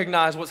don't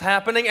recognize what's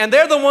happening, and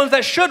they're the ones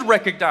that should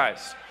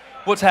recognize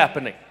what's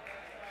happening.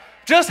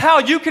 Just how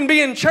you can be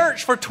in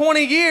church for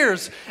 20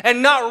 years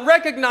and not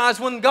recognize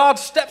when God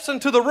steps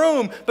into the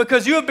room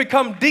because you have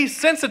become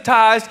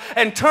desensitized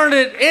and turned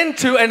it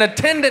into an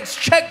attendance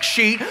check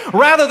sheet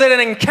rather than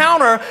an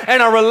encounter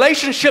and a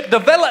relationship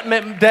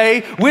development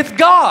day with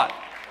God.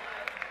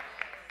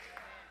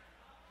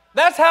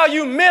 That's how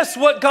you miss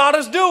what God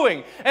is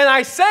doing. And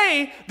I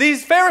say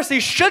these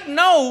Pharisees should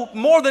know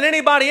more than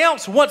anybody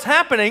else what's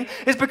happening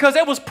is because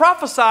it was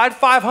prophesied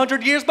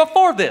 500 years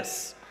before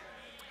this.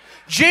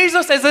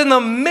 Jesus is in the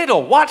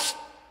middle. Watch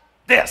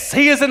this.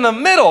 He is in the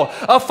middle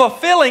of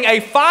fulfilling a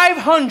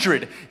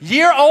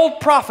 500-year-old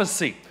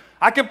prophecy.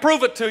 I can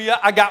prove it to you.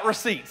 I got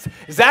receipts.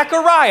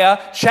 Zechariah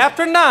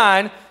chapter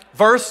 9,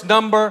 verse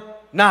number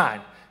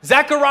 9.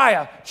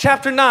 Zechariah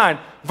chapter 9,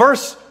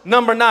 verse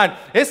number 9.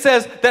 It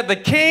says that the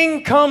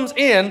King comes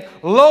in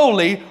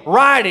lowly,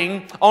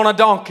 riding on a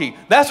donkey.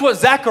 That's what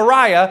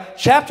Zechariah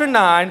chapter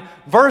 9,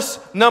 verse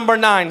number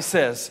 9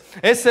 says.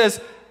 It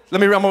says,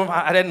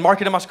 I didn't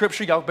mark it in my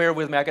scripture. Y'all bear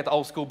with me. I got the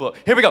old school book.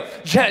 Here we go.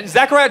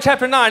 Zechariah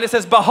chapter 9, it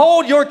says,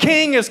 behold, your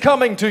king is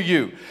coming to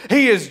you.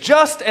 He is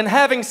just and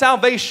having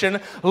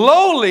salvation,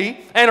 lowly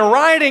and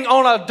riding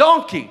on a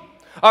donkey,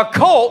 a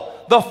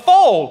colt, the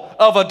foal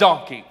of a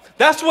donkey.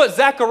 That's what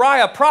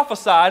Zechariah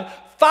prophesied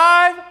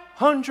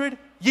 500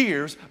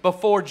 years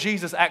before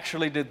Jesus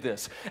actually did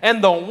this.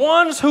 And the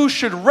ones who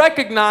should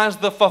recognize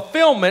the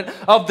fulfillment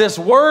of this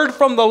word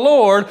from the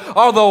Lord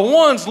are the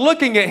ones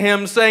looking at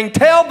him saying,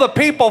 tell the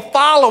people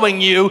following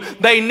you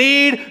they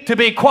need to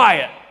be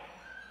quiet.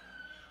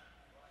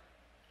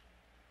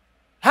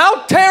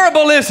 How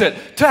terrible is it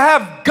to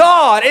have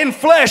God in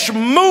flesh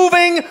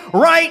moving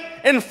right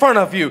in front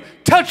of you,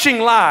 touching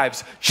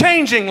lives,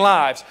 changing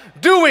lives,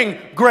 doing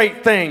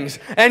great things,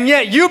 and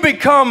yet you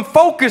become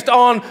focused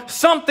on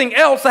something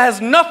else that has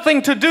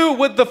nothing to do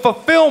with the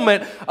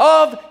fulfillment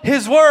of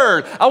His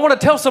Word. I want to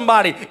tell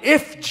somebody,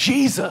 if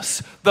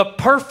Jesus, the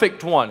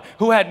perfect one,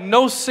 who had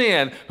no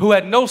sin, who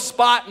had no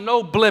spot,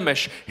 no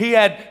blemish, He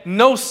had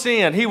no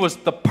sin, He was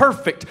the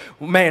perfect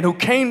man who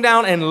came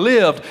down and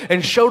lived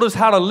and showed us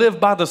how to live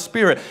by the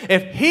Spirit.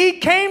 If He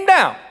came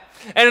down,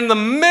 and in the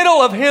middle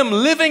of him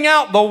living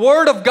out the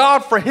Word of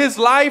God for his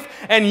life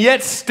and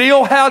yet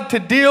still had to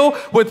deal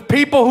with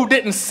people who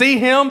didn't see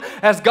him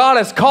as God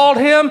has called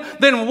him,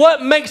 then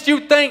what makes you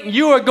think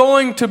you are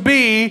going to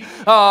be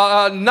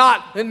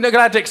not going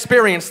to have to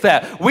experience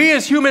that? We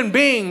as human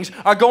beings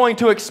are going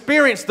to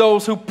experience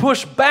those who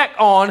push back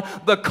on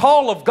the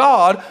call of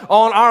God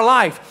on our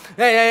life.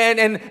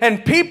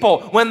 And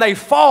people, when they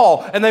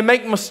fall and they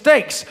make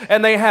mistakes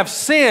and they have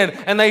sin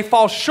and they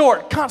fall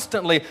short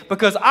constantly,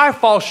 because I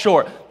fall short,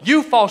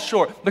 you fall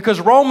short, because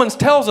Romans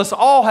tells us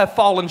all have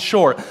fallen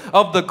short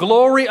of the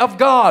glory of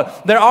God.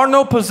 There are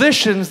no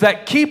positions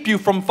that keep you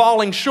from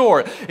falling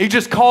short. You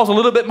just cause a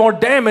little bit more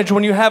damage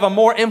when you have a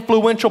more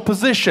influential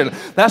position.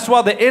 That's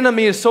why the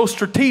enemy is so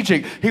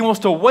strategic. He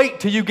wants to wait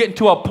till you get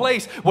into a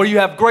place where you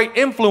have great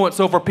influence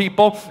over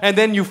people, and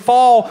then you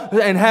fall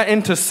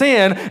into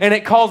sin and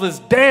it causes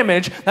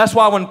damage. That's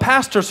why when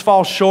pastors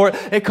fall short,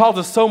 it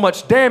causes so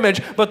much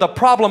damage. But the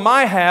problem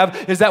I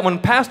have is that when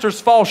pastors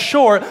fall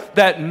short,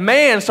 that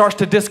man starts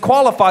to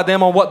disqualify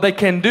them on what they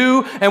can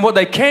do and what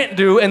they can't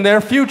do in their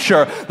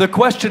future. The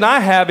question I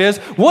have is,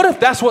 what if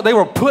that's what they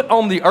were put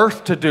on the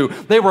earth to do?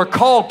 They were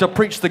called to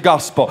preach the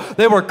gospel.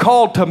 They were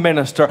called to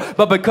minister.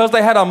 But because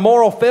they had a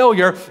moral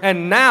failure,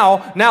 and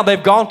now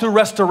they've gone through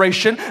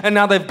restoration, and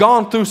now they've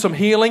gone through some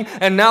healing,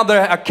 and now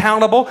they're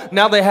accountable.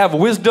 Now they have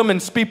wisdom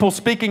and people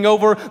speaking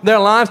over their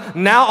lives.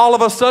 Now all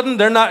of a sudden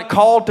they're not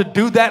called to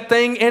do that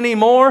thing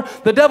anymore.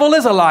 The devil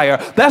is a liar.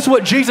 That's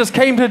what Jesus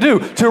came to do,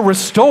 to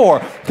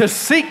restore, to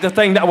seek the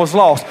thing that was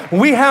lost.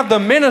 We have the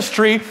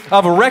ministry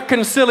of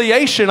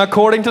reconciliation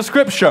according to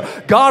Scripture.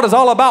 God is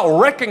all about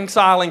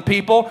reconciling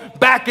people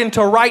back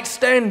into right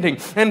standing.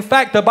 In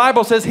fact, the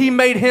Bible says He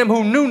made Him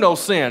who knew no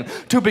sin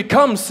to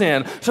become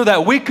sin so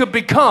that we could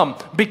become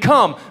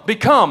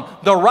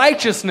the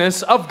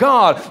righteousness of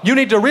God. You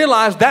need to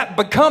realize that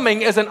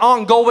becoming is an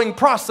ongoing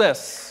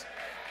process.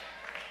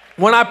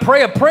 When I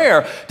pray a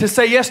prayer to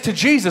say yes to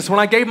Jesus, when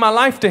I gave my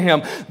life to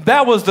Him,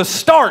 that was the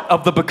start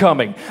of the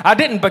becoming. I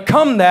didn't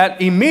become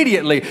that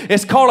immediately.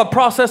 It's called a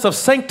process of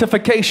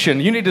sanctification.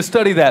 You need to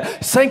study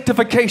that.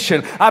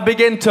 Sanctification. I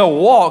begin to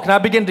walk and I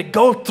begin to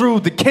go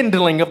through the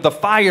kindling of the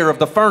fire of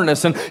the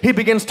furnace, and He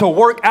begins to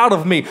work out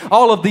of me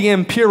all of the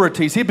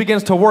impurities. He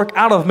begins to work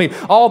out of me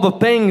all the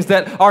things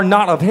that are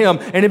not of Him,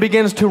 and He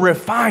begins to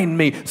refine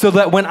me so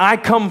that when I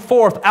come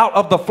forth out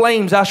of the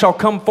flames, I shall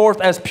come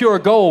forth as pure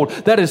gold.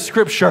 That is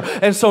Scripture.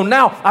 And so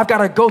now I've got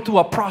to go through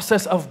a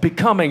process of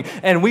becoming,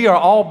 and we are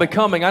all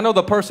becoming. I know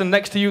the person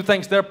next to you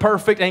thinks they're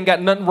perfect, ain't got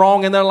nothing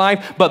wrong in their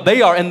life, but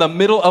they are in the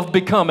middle of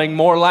becoming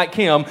more like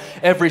Him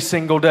every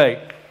single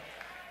day.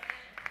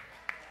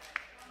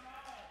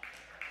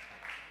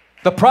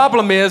 The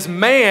problem is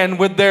man,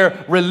 with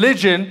their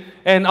religion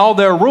and all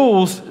their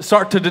rules,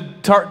 start to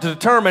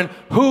determine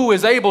who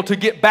is able to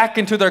get back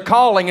into their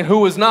calling and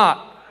who is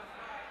not.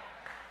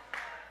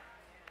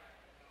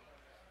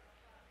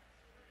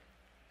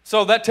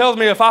 So that tells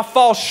me if I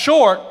fall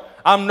short,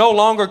 I'm no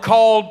longer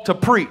called to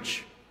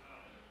preach.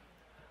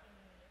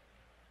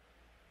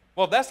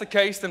 Well, if that's the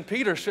case, then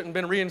Peter shouldn't have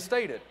been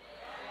reinstated.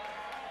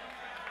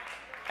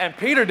 And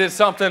Peter did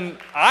something,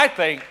 I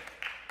think,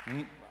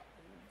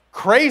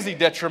 crazy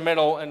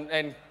detrimental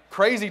and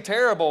crazy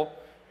terrible,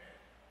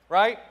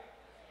 right?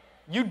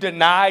 You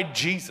denied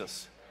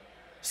Jesus.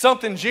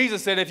 Something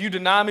Jesus said, if you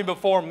deny me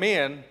before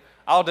men,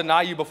 I'll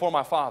deny you before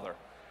my Father.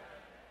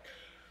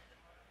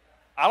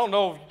 I don't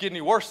know if it get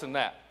any worse than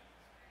that.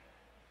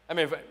 I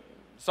mean,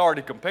 sorry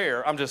to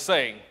compare, I'm just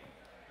saying.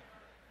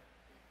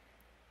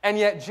 And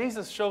yet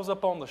Jesus shows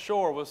up on the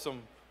shore with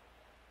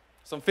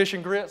some fish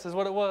and grits, is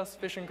what it was,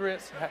 fish and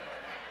grits. Had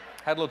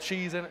a little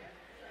cheese in it.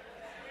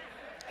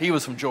 He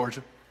was from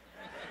Georgia.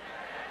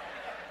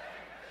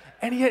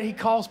 And yet He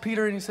calls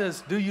Peter and He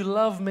says, do you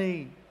love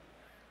me?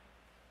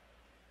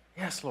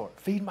 Yes, Lord.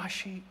 Feed my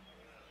sheep.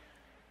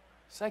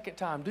 Second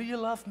time, do you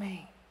love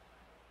me?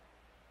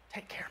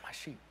 Take care of my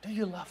sheep. Do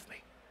you love me?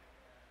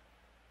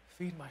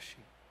 Feed my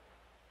sheep.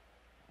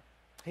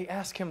 He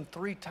asked him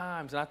 3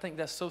 times, and I think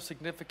that's so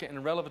significant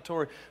and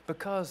revelatory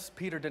because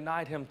Peter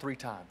denied him 3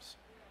 times,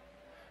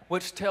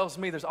 which tells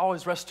me there's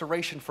always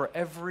restoration for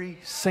every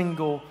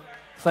single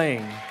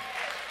thing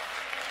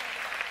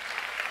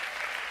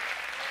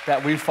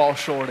that we fall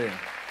short in.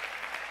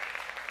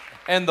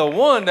 And the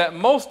one that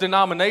most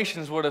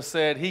denominations would have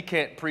said he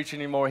can't preach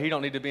anymore, he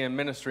don't need to be in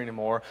ministry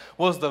anymore,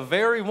 was the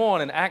very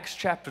one in Acts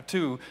chapter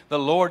 2 the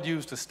Lord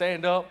used to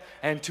stand up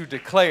and to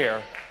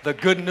declare the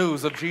good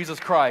news of Jesus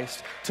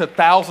Christ to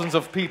thousands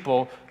of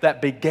people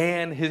that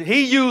began his...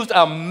 He used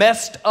a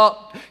messed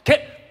up...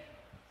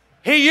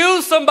 He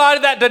used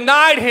somebody that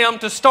denied him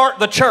to start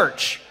the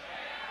church.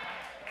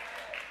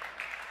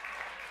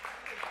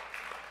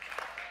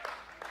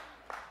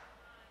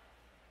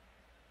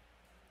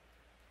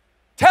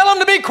 Tell them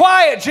to be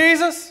quiet,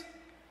 Jesus.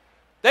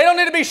 They don't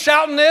need to be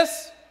shouting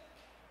this.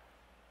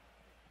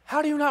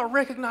 How do you not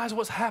recognize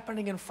what's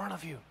happening in front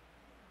of you?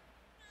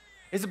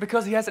 Is it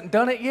because he hasn't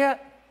done it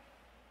yet?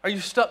 Are you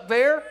stuck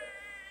there?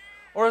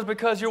 Or is it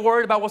because you're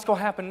worried about what's going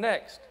to happen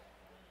next?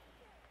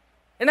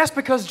 And that's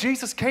because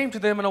Jesus came to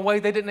them in a way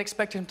they didn't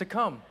expect him to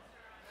come.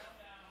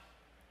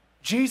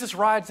 Jesus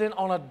rides in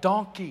on a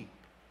donkey,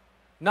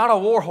 not a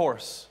war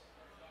horse.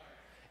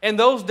 In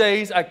those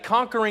days, a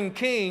conquering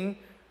king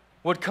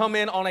would come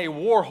in on a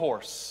war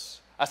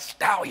horse, a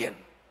stallion.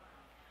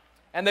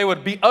 And they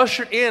would be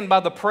ushered in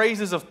by the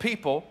praises of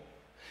people,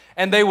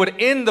 and they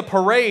would end the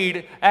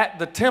parade at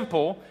the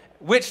temple,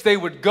 which they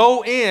would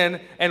go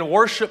in and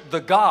worship the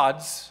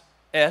gods,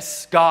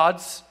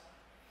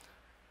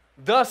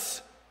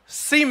 thus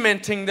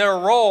cementing their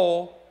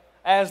role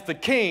as the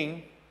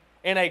king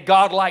in a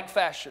godlike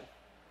fashion.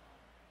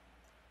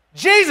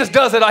 Jesus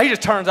does it, he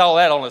just turns all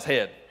that on his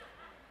head.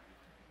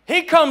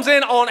 He comes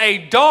in on a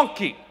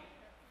donkey,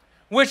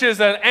 which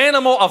is an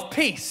animal of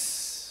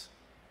peace.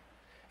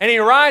 And he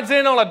rides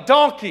in on a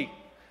donkey,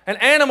 an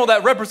animal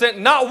that represents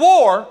not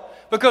war,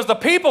 because the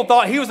people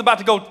thought he was about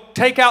to go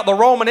take out the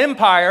Roman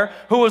Empire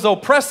who was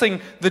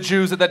oppressing the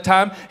Jews at that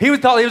time. He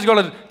thought he was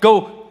going to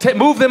go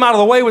move them out of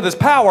the way with his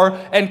power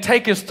and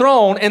take his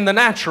throne in the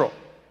natural.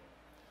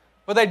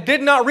 But they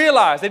did not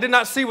realize, they did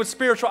not see with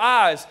spiritual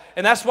eyes.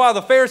 And that's why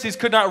the Pharisees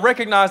could not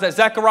recognize that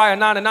Zechariah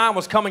 9:9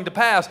 was coming to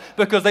pass,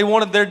 because they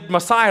wanted their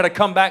Messiah to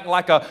come back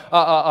like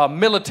a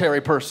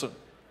military person.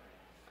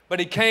 But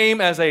he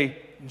came as a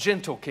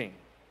gentle king.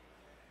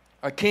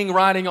 A king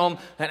riding on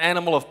an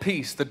animal of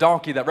peace, the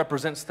donkey that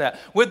represents that,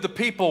 with the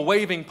people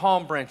waving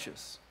palm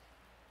branches.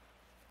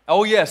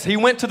 Oh yes, he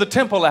went to the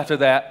temple after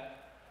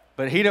that,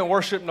 but he didn't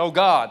worship no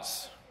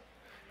gods.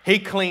 He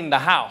cleaned the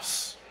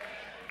house,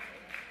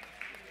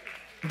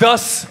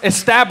 thus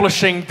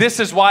establishing, this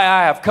is why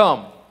I have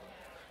come,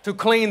 to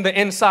clean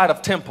the inside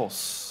of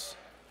temples.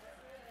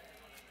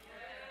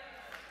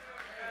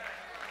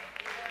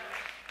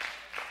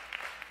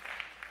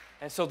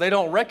 And so they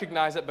don't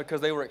recognize it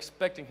because they were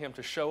expecting him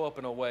to show up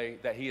in a way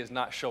that he is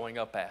not showing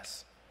up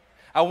as.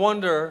 I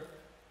wonder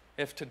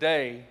if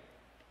today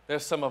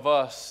there's some of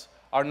us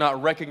are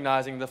not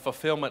recognizing the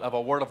fulfillment of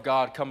a word of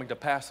God coming to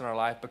pass in our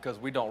life because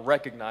we don't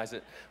recognize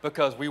it,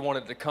 because we want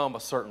it to come a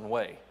certain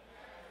way.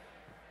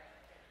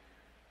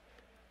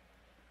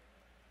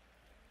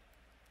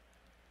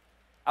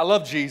 I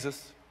love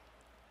Jesus,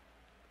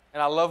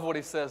 and I love what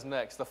he says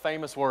next, the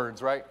famous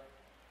words, right?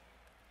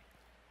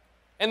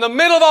 In the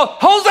middle of all,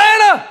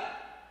 Hosanna!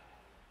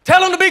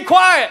 Tell him to be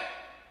quiet.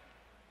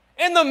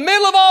 In the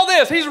middle of all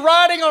this, he's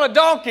riding on a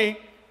donkey,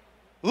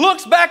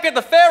 looks back at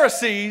the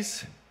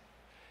Pharisees,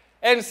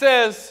 and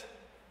says,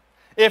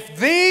 if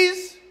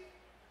these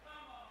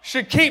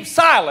should keep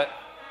silent,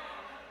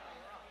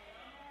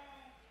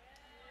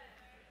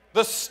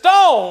 the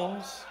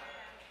stones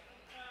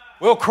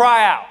will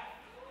cry out.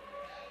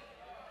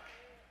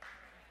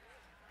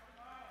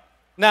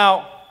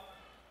 Now,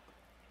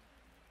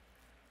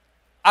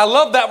 I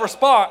love that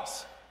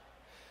response,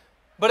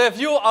 but if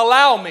you'll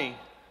allow me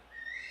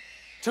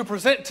to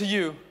present to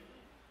you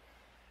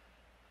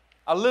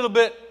a little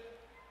bit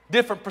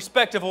different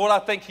perspective of what I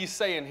think he's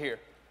saying here,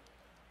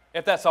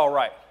 if that's all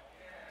right.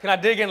 Can I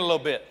dig in a little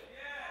bit?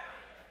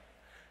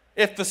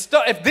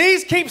 If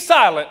these keep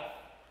silent,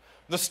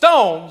 the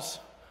stones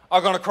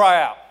are going to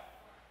cry out.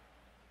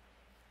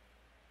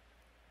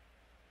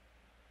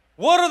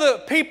 What are the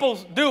people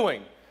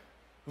doing?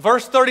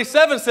 Verse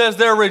 37 says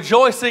they're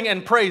rejoicing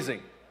and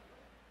praising.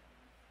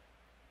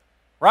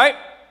 Right?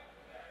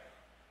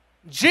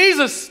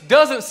 Jesus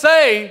doesn't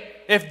say,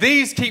 if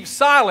these keep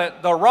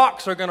silent, the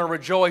rocks are going to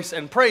rejoice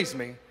and praise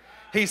me.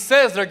 He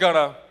says they're going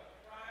to.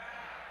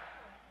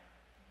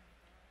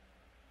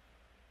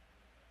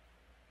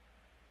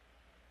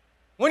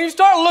 When you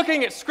start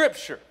looking at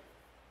Scripture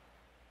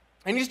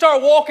and you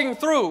start walking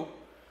through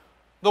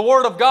the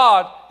Word of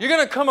God, you're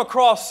going to come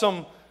across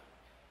some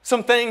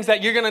things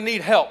that you're going to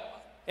need help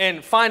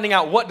in finding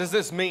out, what does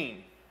this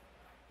mean?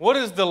 What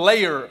is the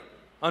layer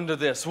under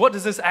this? What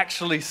does this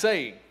actually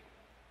say?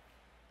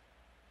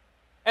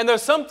 And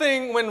there's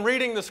something when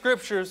reading the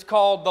Scriptures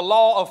called the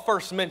law of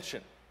first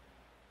mention.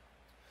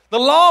 The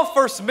law of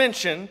first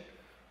mention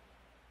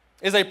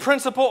is a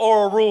principle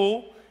or a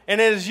rule,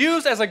 and it is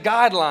used as a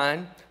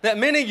guideline that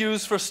many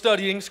use for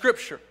studying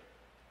Scripture.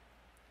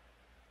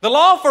 The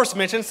law first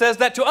mentioned says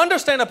that to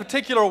understand a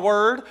particular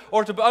word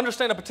or to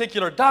understand a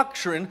particular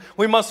doctrine,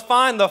 we must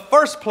find the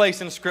first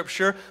place in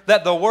Scripture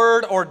that the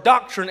word or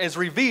doctrine is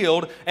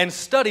revealed and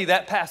study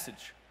that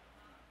passage.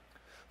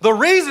 The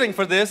reasoning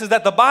for this is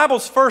that the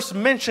Bible's first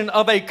mention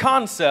of a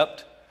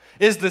concept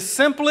is the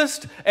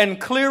simplest and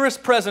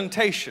clearest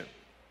presentation.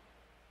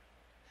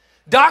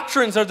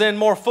 Doctrines are then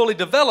more fully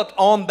developed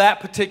on that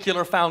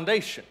particular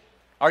foundation.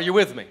 Are you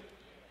with me?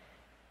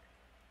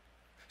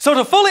 So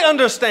to fully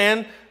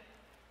understand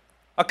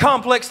a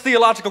complex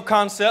theological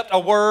concept, a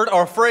word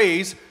or a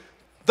phrase,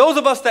 those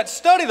of us that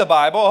study the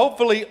Bible,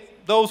 hopefully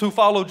those who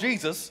follow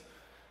Jesus,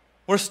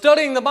 we're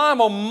studying the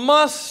Bible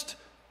must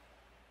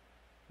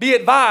be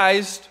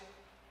advised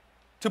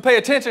to pay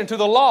attention to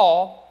the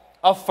law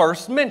of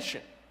first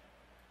mention.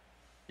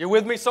 You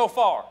with me so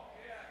far?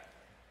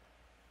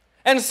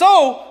 And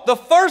so, the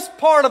first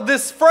part of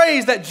this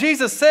phrase that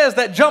Jesus says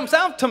that jumps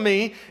out to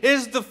me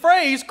is the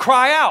phrase,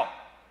 cry out.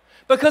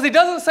 Because he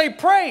doesn't say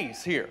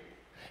praise here.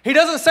 He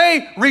doesn't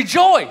say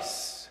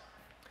rejoice.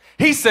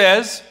 He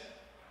says,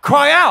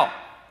 cry out.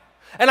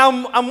 And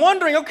I'm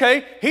wondering,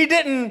 okay, he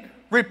didn't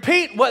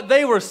repeat what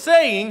they were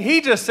saying. He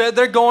just said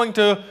they're going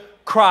to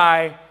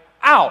cry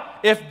out.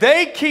 If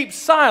they keep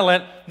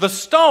silent, the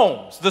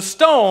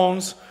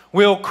stones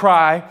will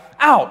cry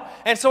out.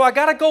 And so I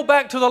got to go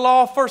back to the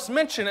law first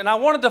mentioned, and I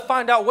wanted to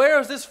find out where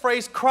is this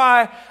phrase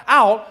cry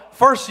out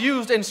first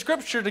used in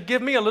Scripture to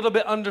give me a little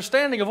bit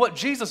understanding of what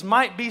Jesus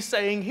might be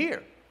saying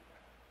here.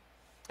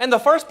 And the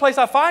first place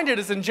I find it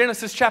is in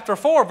Genesis chapter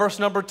 4, verse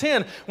number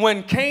 10,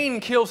 when Cain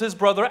kills his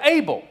brother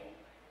Abel.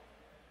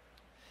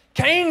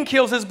 Cain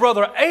kills his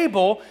brother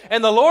Abel,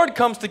 and the Lord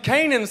comes to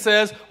Cain and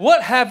says,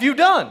 "What have you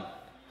done?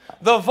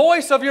 The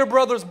voice of your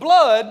brother's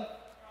blood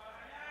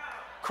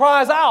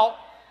cries out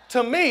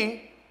to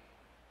me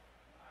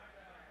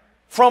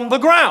from the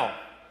ground."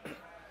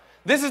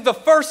 This is the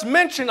first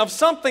mention of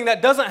something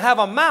that doesn't have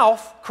a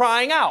mouth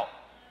crying out.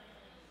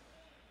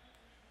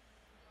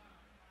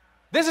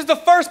 This is the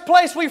first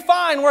place we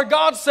find where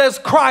God says,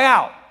 cry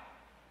out.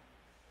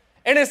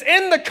 And it's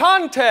in the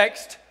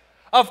context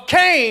of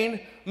Cain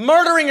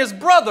murdering his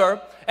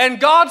brother, and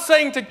God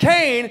saying to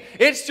Cain,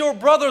 it's your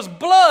brother's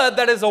blood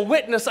that is a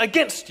witness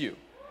against you.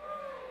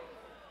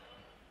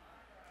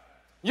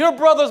 Your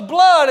brother's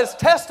blood is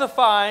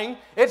testifying,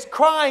 it's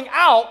crying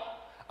out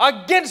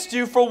against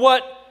you for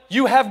what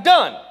you have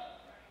done.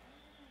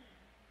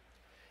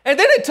 And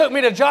then it took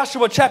me to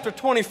Joshua chapter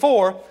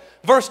 24,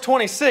 verse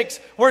 26,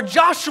 where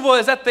Joshua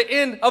is at the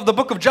end of the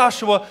book of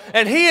Joshua,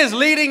 and he is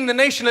leading the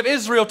nation of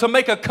Israel to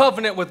make a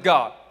covenant with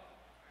God.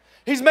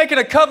 He's making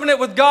a covenant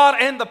with God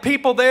and the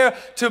people there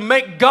to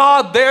make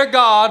God their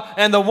God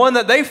and the one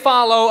that they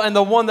follow and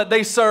the one that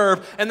they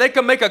serve. And they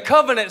can make a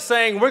covenant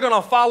saying, we're going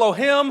to follow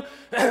him,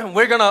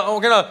 we're going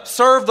to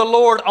serve the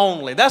Lord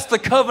only. That's the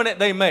covenant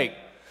they make.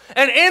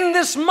 And in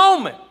this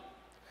moment,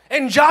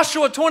 in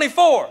Joshua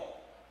 24,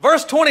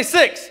 verse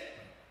 26,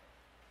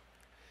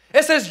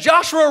 it says,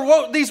 Joshua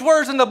wrote these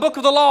words in the book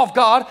of the law of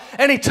God,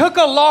 and he took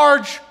a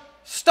large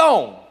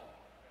stone,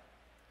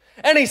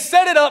 and he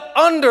set it up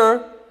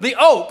under the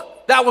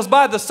oak that was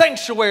by the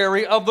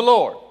sanctuary of the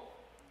Lord.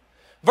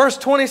 Verse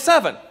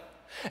 27,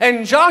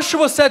 and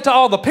Joshua said to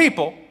all the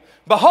people,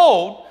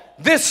 behold,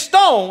 this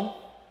stone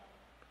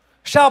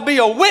shall be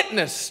a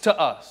witness to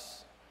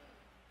us,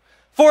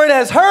 for it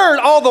has heard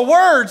all the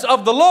words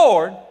of the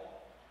Lord,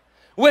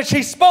 which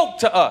he spoke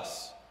to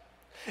us.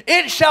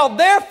 It shall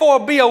therefore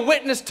be a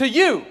witness to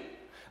you,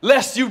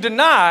 lest you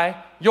deny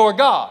your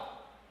God.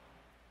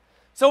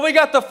 So we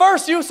got the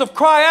first use of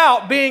cry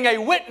out being a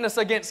witness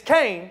against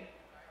Cain,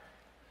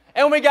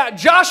 and we got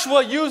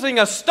Joshua using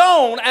a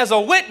stone as a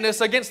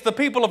witness against the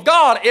people of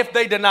God if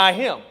they deny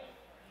him.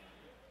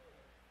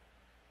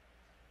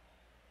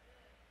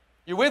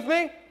 You with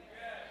me?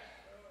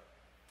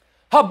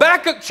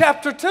 Habakkuk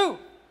chapter 2,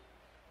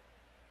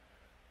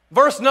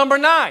 verse number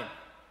 9.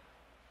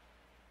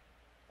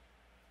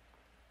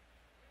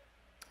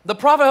 The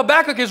prophet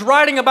Habakkuk is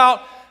writing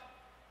about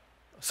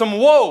some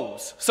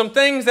woes, some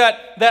things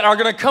that are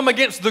going to come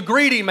against the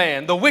greedy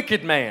man, the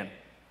wicked man.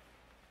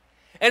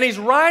 And he's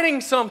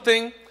writing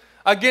something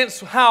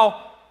against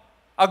how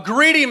a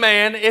greedy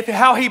man,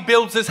 how he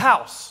builds his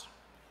house.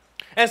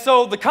 And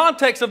so the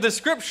context of this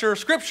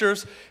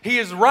scriptures, he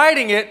is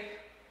writing it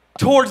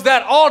towards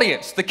that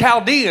audience, the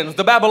Chaldeans,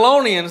 the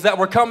Babylonians that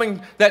were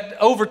coming, that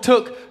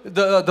overtook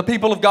the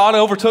people of God,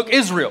 overtook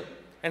Israel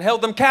and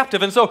held them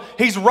captive. And so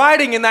he's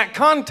writing in that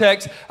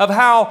context of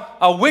how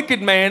a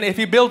wicked man, if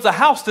he builds a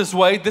house this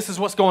way, this is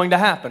what's going to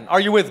happen. Are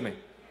you with me?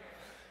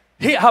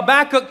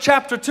 Habakkuk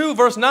chapter 2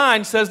 verse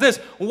 9 says this,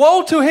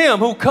 woe to him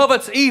who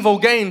covets evil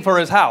gain for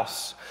his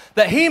house,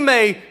 that he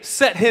may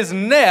set his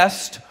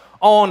nest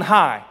on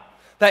high,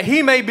 that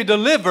he may be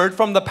delivered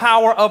from the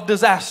power of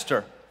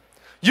disaster.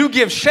 You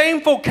give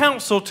shameful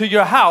counsel to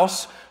your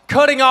house,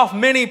 cutting off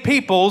many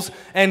peoples,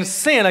 and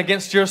sin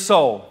against your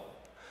soul.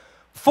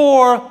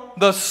 For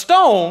the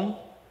stone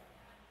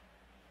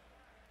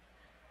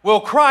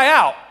will cry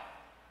out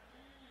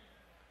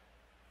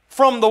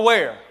from the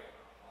where?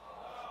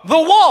 The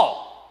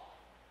wall.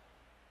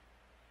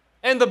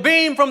 And the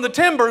beam from the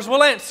timbers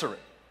will answer it.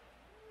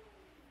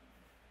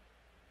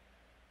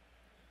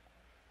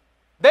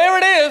 There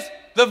it is,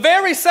 the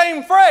very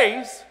same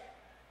phrase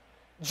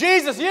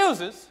Jesus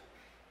uses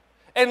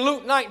in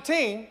Luke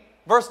 19,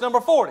 verse number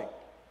 40.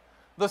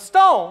 The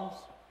stones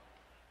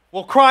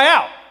will cry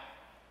out.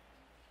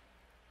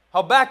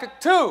 Habakkuk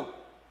 2,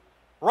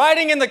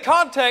 writing in the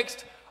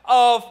context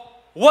of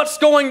what's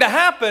going to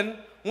happen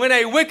when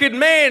a wicked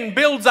man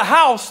builds a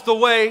house the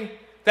way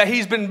that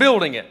he's been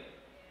building it.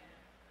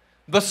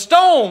 The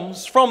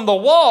stones from the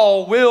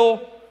wall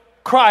will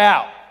cry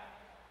out.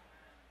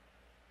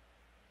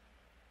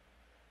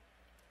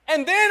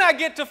 And then I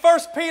get to 1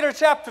 Peter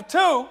chapter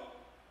 2.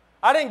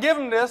 I didn't give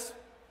him this,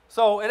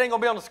 so it ain't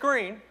going to be on the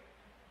screen.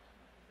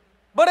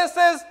 But it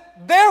says,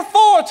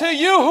 therefore to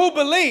you who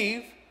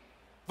believe,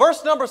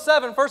 verse number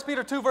 7, 1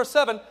 Peter 2, verse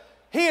 7,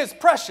 he is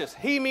precious,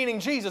 he meaning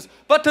Jesus.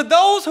 But to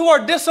those who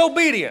are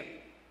disobedient,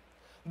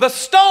 the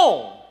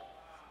stone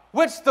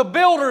which the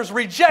builders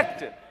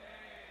rejected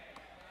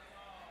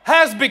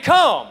has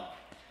become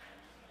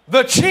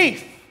the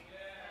chief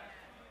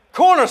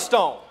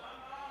cornerstone.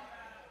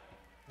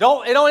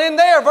 It don't end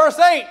there, verse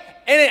 8.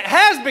 And it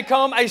has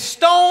become a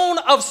stone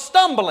of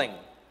stumbling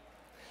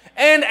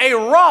and a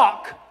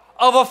rock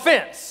of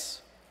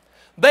offense.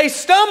 They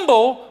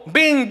stumble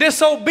being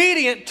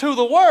disobedient to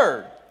the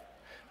word,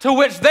 to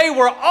which they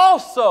were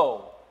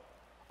also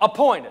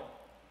appointed.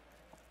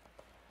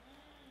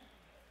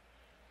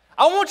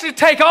 I want you to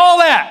take all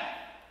that,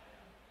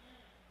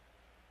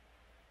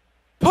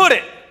 put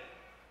it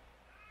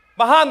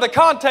behind the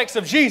context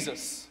of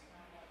Jesus,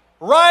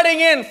 writing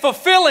in,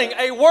 fulfilling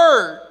a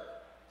word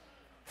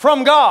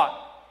from God.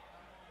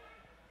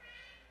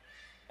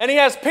 And he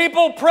has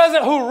people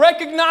present who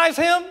recognize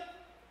him,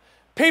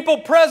 people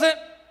present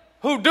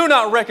who do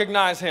not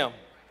recognize him.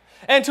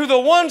 And to the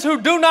ones who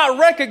do not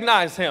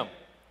recognize him,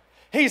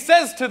 he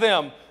says to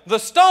them, the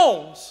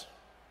stones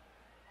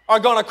are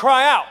going to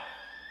cry out.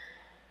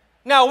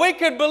 Now we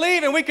could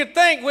believe and we could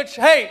think, which,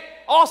 hey,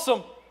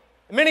 awesome.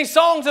 Many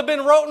songs have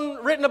been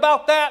written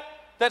about that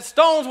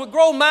stones would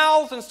grow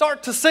mouths and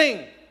start to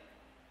sing.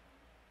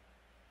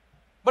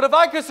 But if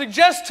I could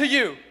suggest to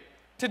you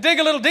to dig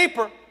a little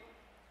deeper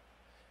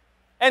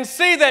and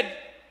see that,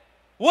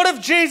 what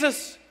if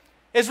Jesus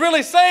is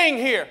really saying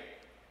here,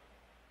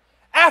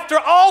 after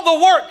all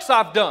the works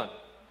I've done,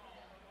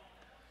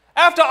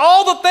 after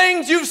all the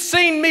things you've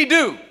seen me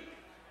do,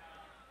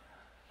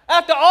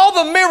 after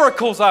all the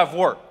miracles I've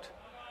worked,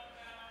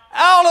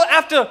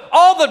 after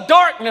all the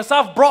darkness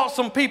I've brought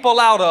some people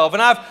out of,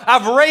 and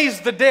I've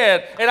raised the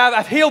dead, and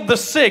I've healed the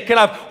sick, and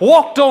I've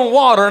walked on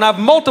water, and I've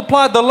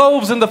multiplied the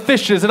loaves and the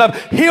fishes, and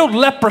I've healed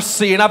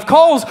leprosy, and I've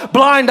caused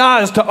blind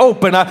eyes to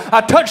open.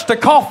 I touched a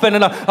coffin,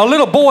 and a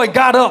little boy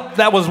got up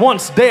that was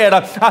once dead.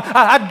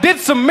 I did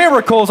some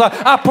miracles.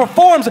 I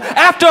performed.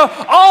 After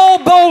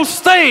all those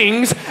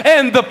things,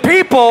 and the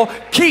people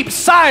keep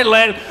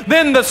silent,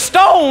 then the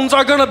stones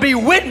are going to be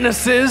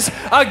witnesses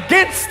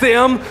against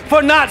them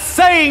for not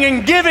saying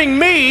and giving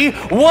me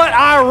what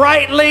I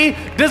rightly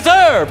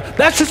deserve.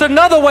 That's just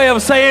another way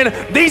of saying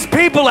these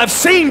people have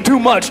seen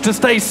too much to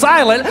stay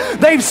silent.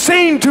 They've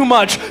seen too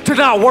much to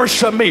not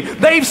worship me.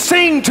 They've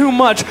seen too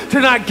much to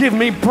not give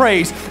me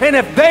praise. And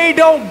if they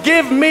don't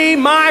give me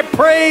my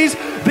praise,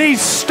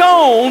 these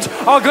stones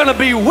are going to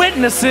be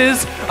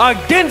witnesses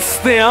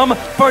against them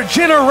for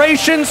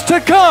generations to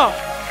come.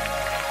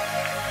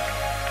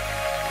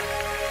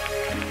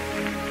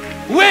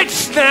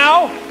 Which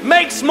now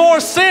makes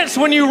more sense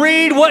when you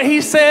read what he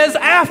says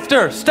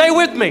after. Stay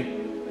with me.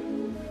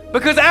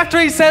 Because after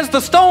he says the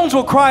stones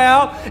will cry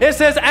out, it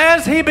says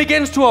as he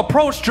begins to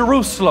approach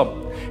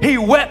Jerusalem, he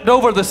wept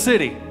over the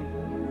city.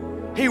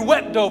 He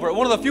wept over it.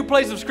 One of the few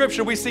places of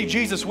Scripture we see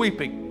Jesus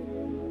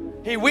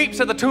weeping. He weeps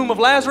at the tomb of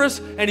Lazarus,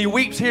 and he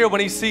weeps here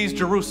when he sees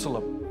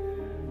Jerusalem.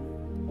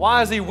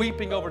 Why is he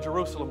weeping over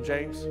Jerusalem,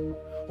 James?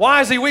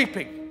 Why is he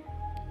weeping?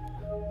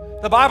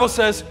 The Bible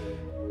says,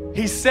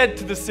 he said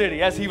to the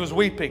city as he was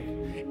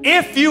weeping,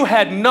 if you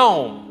had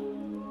known.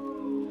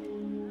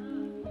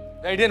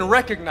 They didn't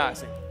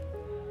recognize him.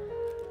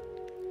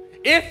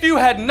 If you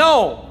had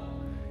known,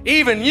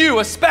 even you,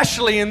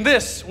 especially in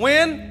this,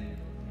 when?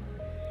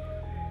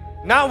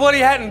 Not what he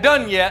hadn't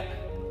done yet,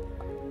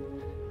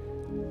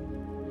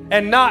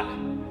 and not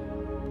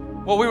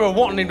what we were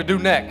wanting him to do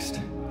next.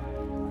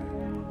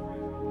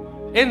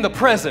 In the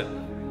present.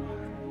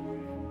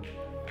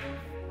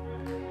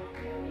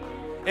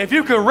 If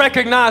you could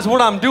recognize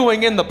what I'm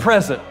doing in the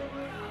present,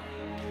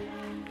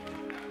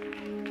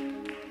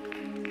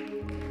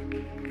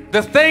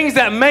 the things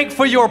that make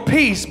for your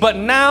peace, but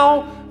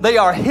now they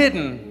are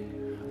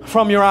hidden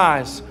from your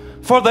eyes.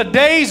 For the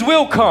days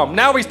will come.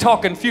 Now he's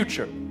talking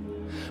future.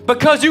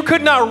 Because you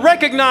could not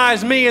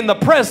recognize me in the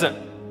present,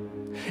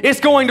 it's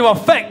going to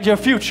affect your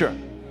future.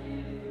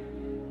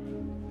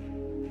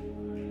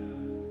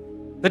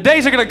 The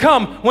days are going to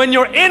come when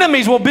your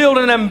enemies will build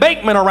an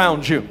embankment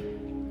around you.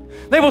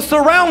 They will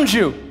surround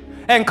you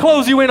and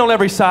close you in on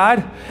every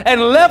side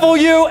and level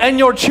you and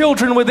your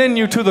children within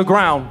you to the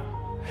ground.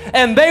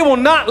 And they will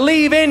not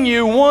leave in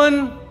you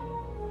one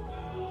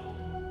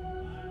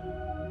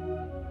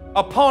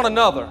upon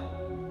another.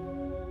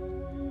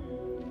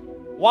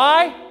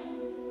 Why?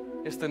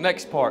 It's the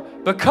next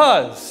part.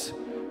 Because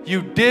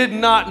you did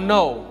not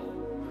know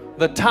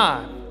the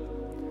time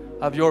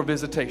of your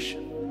visitation.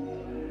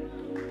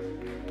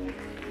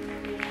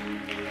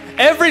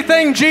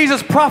 Everything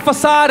Jesus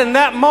prophesied in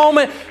that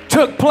moment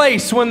took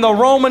place when the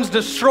Romans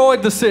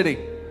destroyed the city.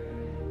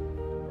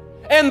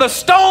 And the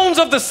stones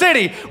of the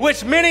city,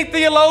 which many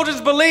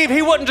theologians believe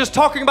he wasn't just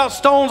talking about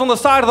stones on the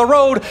side of the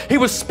road, he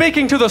was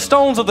speaking to the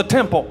stones of the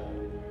temple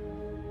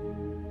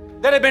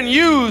that had been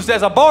used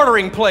as a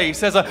bartering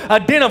place, as a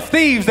den of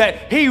thieves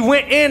that he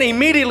went in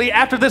immediately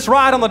after this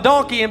ride on the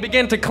donkey and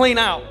began to clean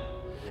out.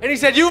 And he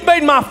said, you've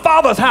made my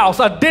Father's house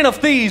a den of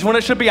thieves when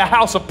it should be a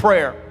house of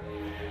prayer.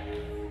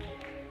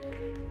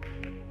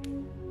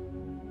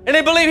 And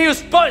they believe he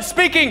was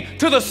speaking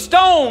to the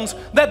stones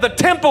that the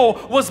temple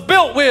was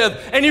built with.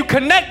 And you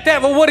connect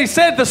that with what he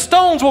said, the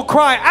stones will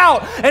cry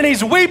out. And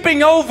he's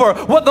weeping over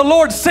what the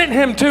Lord sent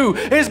him to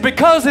is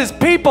because his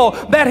people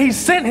that he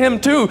sent him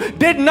to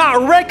did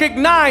not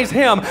recognize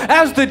him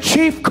as the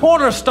chief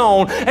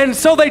cornerstone. And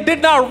so they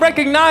did not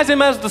recognize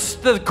him as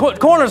the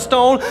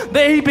cornerstone.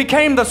 That he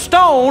became the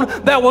stone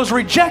that was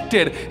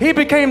rejected. He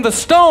became the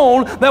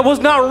stone that was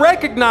not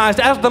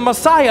recognized as the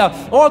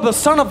Messiah or the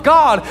Son of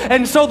God.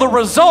 And so the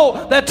result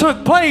that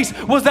took place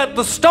was that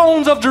the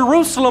stones of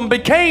Jerusalem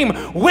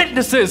became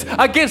witnesses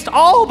against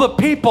all the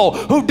people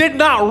who did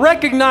not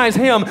recognize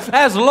him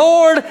as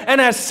Lord and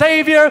as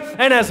Savior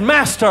and as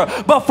Master.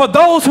 But for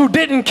those who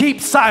didn't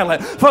keep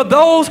silent, for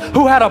those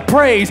who had a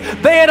praise,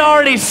 they had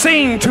already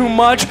seen too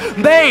much.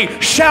 They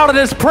shouted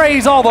his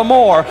praise all the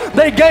more.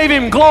 They gave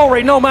him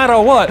glory no matter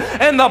what.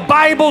 And the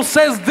Bible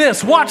says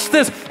this, watch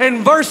this,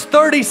 in verse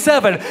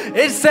 37,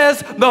 it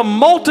says, the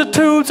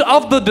multitudes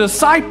of the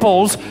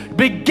disciples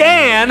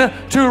began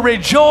to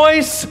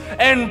rejoice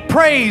and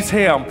praise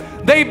him.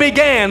 They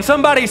began.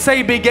 Somebody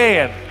say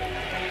began.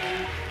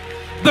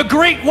 The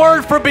Greek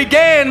word for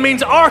began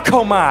means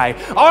archomai.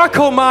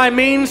 Archomai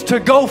means to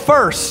go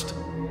first.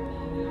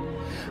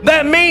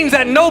 That means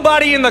that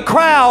nobody in the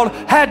crowd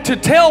had to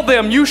tell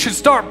them you should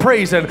start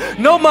praising.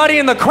 Nobody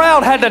in the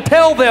crowd had to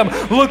tell them,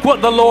 look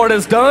what the Lord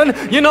has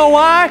done. You know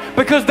why?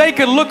 Because they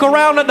could look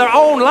around at their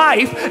own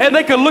life and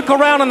they could look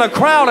around in the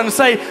crowd and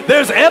say,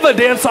 there's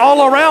evidence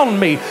all around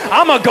me.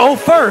 I'm going to go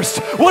first.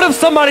 What if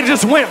somebody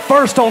just went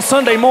first on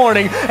Sunday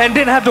morning and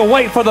didn't have to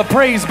wait for the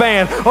praise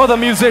band or the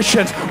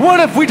musicians?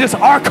 What if we just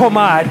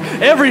archomide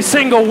every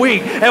single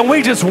week and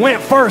we just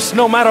went first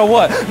no matter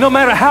what? No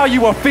matter how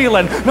you were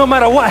feeling, no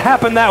matter what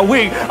happened that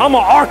week, I'm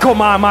going to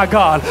archomai my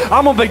God.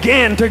 I'm going to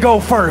begin to go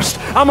first.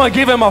 I'm going to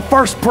give him a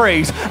first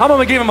praise. I'm going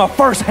to give him a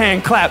first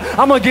hand clap.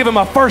 I'm going to give him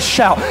a first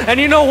shout. And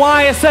you know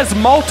why it says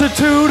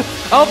multitude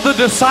of the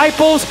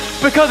disciples?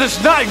 Because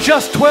it's not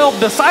just 12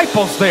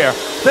 disciples there.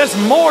 There's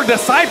more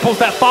disciples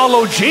that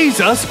follow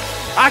Jesus.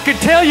 I can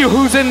tell you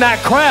who's in that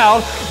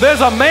crowd.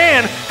 There's a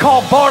man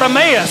called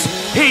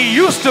Bartimaeus. He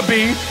used to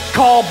be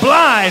called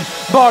blind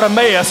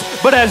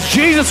Bartimaeus, but as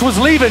Jesus was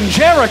leaving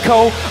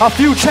Jericho a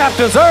few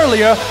chapters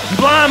earlier,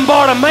 blind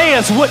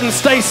Bartimaeus wouldn't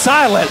stay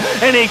silent,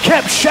 and he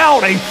kept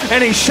shouting,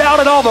 and he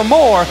shouted all the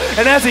more.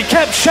 And as he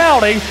kept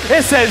shouting,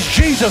 it says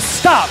Jesus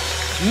stopped,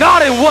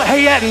 not in what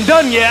he hadn't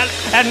done yet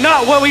and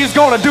not what he was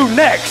going to do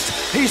next.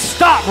 He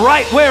stopped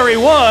right where he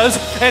was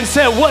and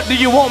said, what do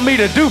you want me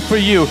to do for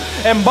you?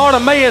 And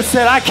Bartimaeus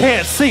said, I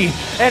can't see.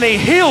 And he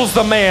heals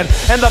the man.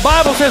 And the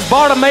Bible says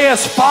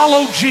Bartimaeus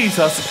followed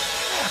Jesus.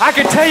 I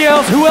can tell you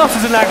who else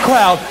is in that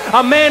crowd.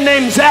 A man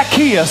named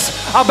Zacchaeus.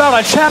 About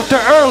a chapter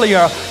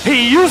earlier,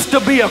 he used to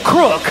be a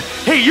crook.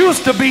 He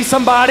used to be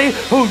somebody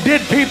who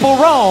did people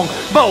wrong.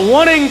 But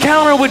one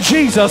encounter with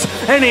Jesus,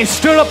 and he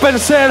stood up and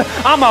said,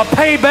 I'm going to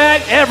pay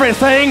back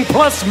everything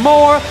plus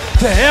more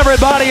to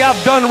everybody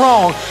I've done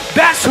wrong.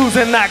 That's who's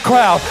in that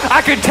crowd.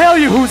 I can tell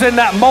you who's in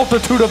that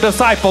multitude of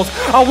disciples.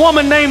 A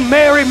woman named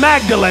Mary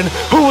Magdalene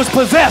who was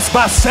possessed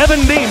by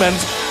 7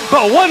 demons.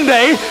 But one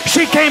day,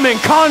 she came in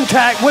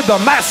contact with the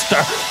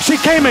master. She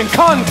came in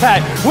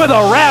contact with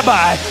a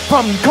rabbi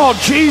called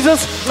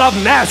Jesus of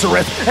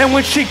Nazareth. And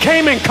when she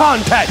came in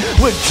contact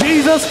with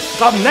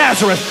Jesus of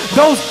Nazareth,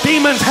 those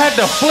demons had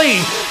to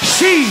flee.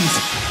 She's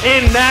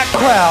in that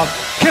crowd.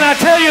 Can I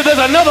tell you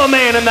there's another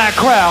man in that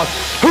crowd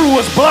who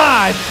was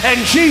blind, and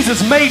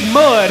Jesus made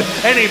mud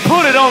and he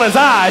put it on his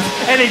eyes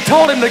and he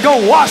told him to go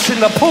wash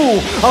in the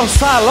pool of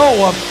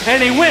Siloam,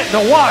 and he went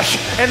to wash,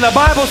 and the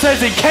Bible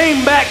says he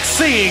came back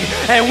seeing,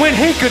 and when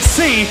he could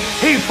see,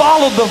 he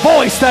followed the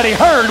voice that he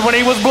heard when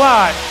he was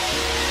blind.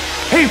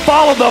 He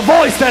followed the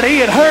voice that he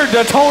had heard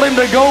that told him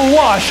to go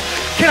wash.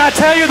 Can I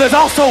tell you there's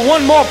also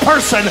one more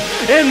person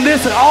in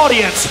this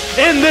audience,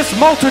 in this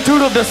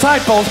multitude of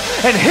disciples,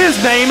 and his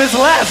name is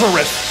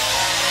Lazarus.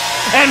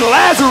 And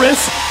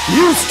Lazarus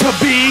used to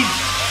be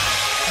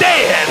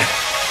dead.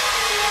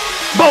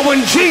 But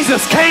when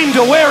Jesus came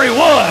to where he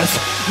was,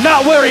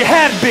 not where he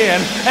had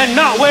been and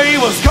not where he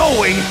was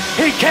going.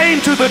 He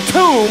came to the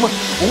tomb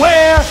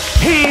where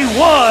he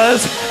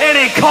was, and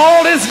he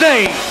called his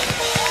name.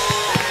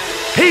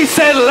 He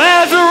said,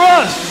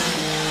 Lazarus,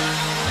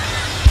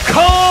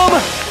 come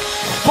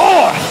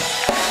forth.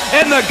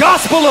 And the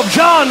Gospel of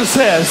John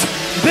says,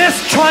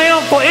 this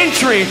triumphal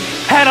entry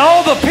had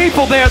all the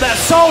people there that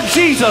saw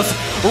Jesus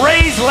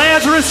raise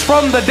Lazarus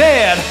from the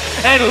dead.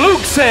 And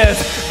Luke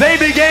says they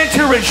began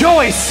to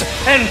rejoice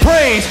and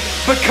praise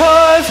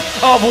because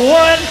of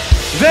what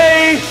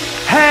they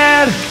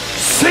had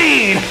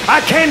seen.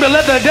 I came to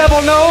let the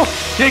devil know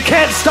you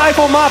can't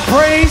stifle my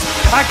praise.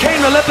 I came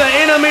to let the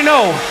enemy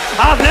know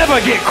I'll never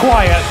get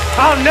quiet.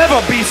 I'll never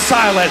be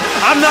silent.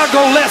 I'm not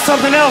going to let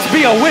something else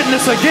be a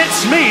witness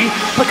against me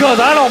because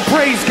I don't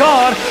praise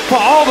God for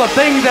all the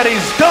things that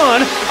he's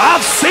done.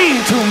 I've seen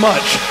too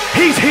much.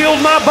 He's healed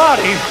my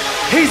body.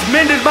 He's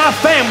mended my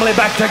family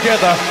back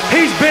together.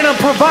 He's been a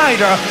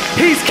provider.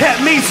 He's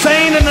kept me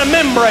sane in the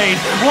membrane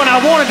when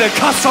I wanted to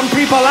cuss some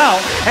people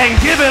out and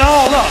give it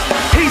all up.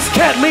 He's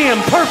kept me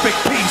in perfect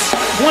peace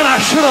when I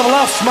should have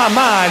lost my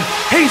mind.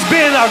 He's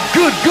been a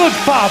good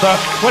father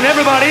when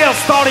everybody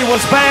else thought he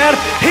was bad.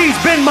 He's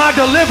been my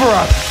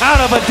deliverer out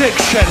of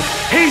addiction.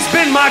 He's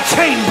been my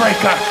chain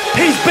breaker.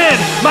 He's been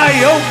my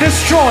yoke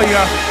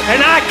destroyer. And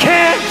I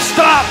can't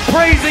stop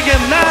praising him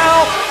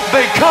now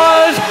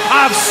because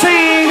I've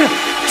seen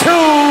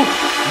too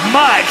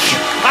much.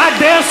 I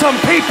dare some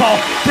people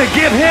to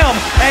give him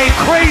a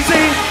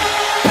crazy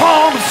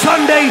Palm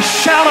Sunday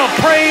shout of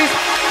praise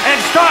and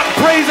start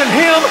praising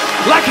him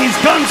like he's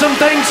done some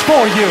things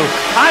for you.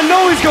 I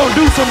know he's going to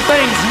do some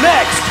things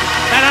next,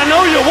 and I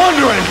know you're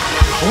wondering,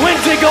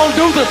 when's he going to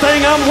do the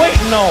thing I'm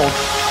waiting on?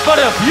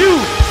 But if you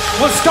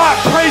would start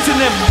praising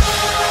him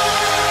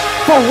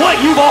for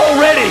what you've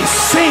already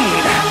seen,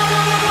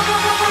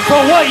 for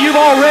what you've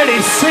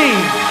already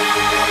seen,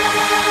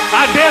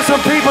 I dare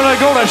some people to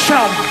go to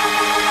shout.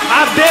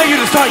 I dare you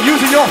to start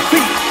using your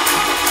feet.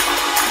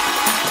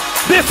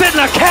 This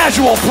isn't a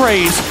casual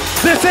praise.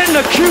 This isn't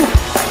a cute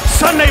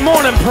Sunday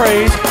morning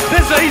praise.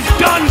 This is he's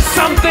done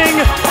something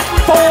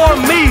for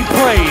me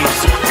praise.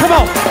 Come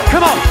on,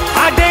 come on.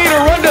 I dare you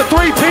to run to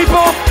 3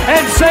 people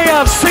and say,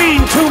 I've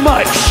seen too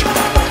much.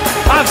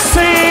 I've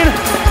seen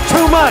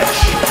too much.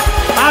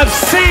 I've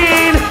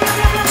seen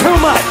too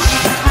much.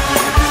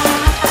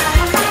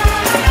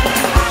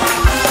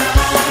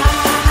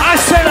 I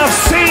said I've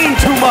seen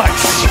too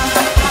much.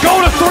 Go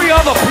to 3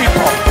 other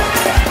people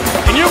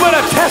and you're going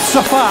to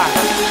testify.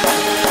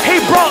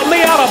 He brought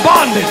me out of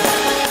bondage.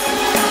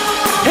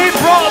 He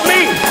brought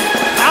me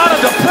out of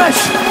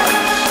depression.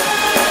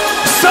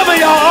 Some of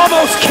y'all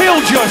almost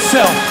killed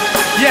yourself.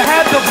 You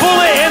had the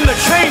bullet in the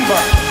chamber.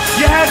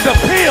 You had the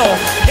pill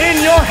in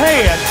your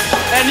hand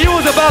and you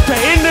was about to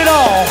end it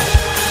all.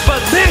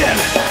 But then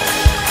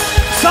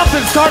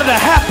something started to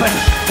happen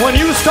when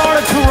you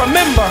started to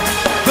remember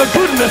the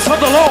goodness of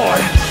the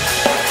Lord.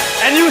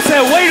 And you said,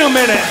 wait a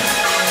minute,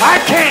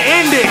 I can't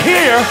end it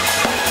here.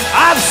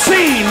 I've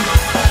seen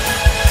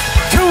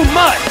too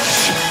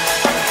much.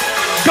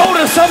 Go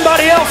to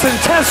somebody else and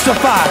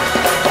testify.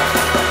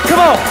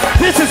 Come on,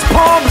 this is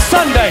Palm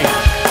Sunday.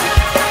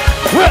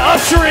 We're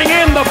ushering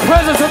in the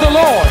presence of the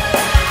Lord.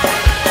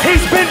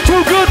 He's been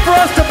too good for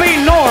us to be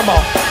normal.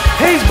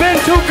 He's been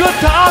too good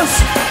to us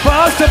for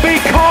us to be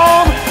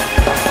calm.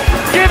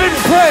 Give him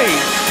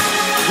praise.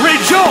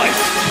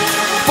 Rejoice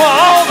for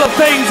all the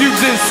things you've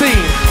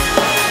seen.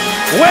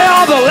 Where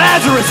are the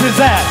Lazaruses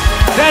at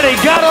that he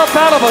got up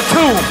out of a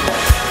tomb?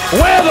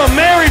 Where the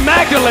Mary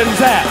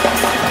Magdalene's at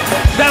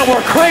that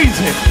were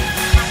crazy?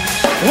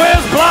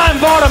 Where's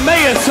blind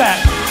Bartimaeus at?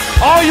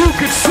 All you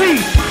could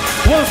see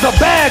was the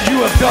bad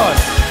you have done.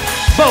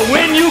 But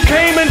when you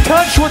came in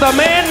touch with a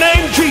man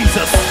named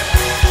Jesus,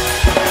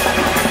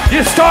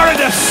 you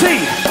started to see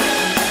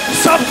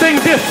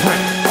something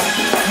different.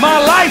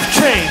 My life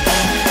changed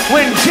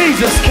when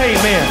Jesus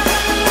came in.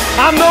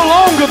 I'm no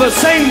longer the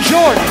same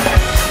Jordan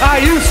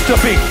I used to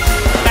be.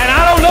 And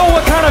I don't know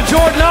what kind of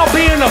Jordan I'll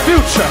be in the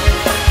future.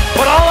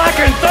 But all I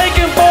can thank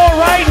him for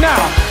right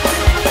now,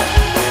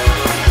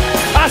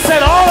 I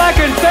said all I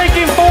can thank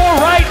him for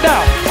right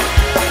now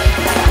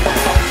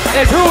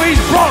is who he's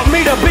brought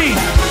me to be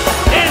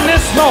in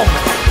this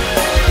moment.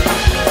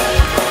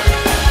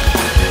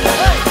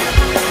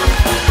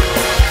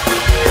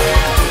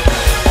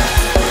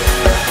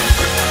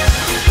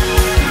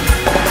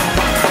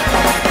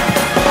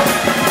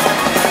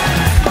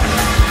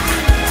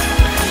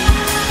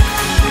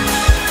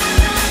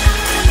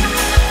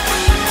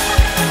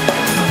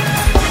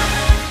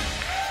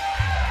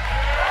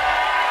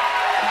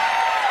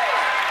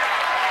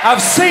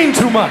 I've seen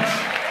too much.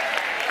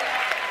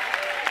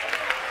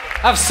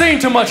 I've seen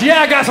too much.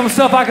 Yeah, I got some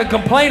stuff I could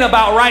complain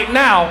about right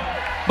now,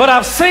 but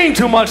I've seen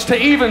too much to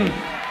even...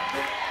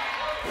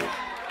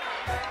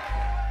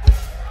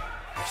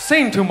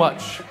 seen too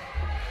much.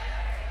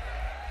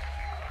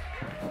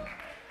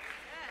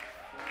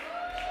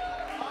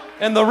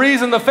 And the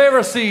reason the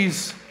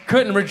Pharisees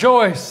couldn't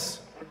rejoice,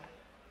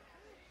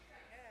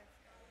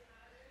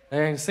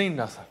 they ain't seen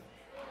nothing.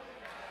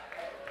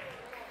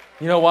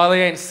 You know why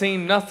they ain't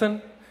seen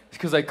nothing? It's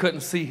because they couldn't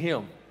see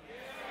him.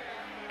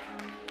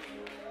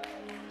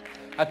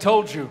 I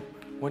told you,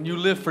 when you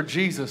live for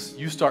Jesus,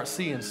 you start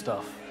seeing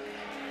stuff.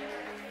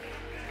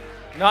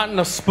 Not in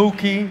a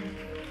spooky,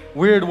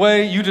 weird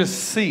way, you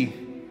just see.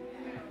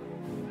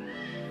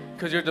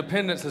 Because your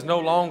dependence is no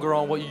longer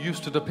on what you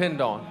used to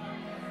depend on.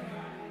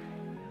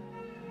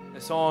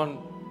 It's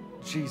on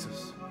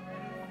Jesus.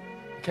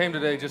 I came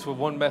today just with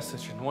one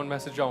message and one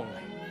message only.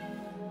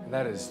 And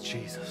that is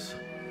Jesus.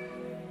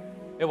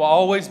 It will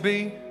always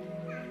be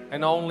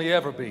and only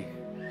ever be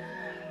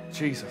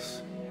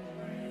Jesus.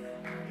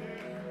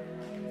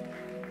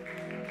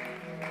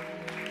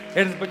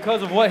 It is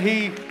because of what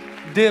he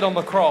did on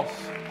the cross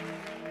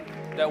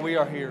that we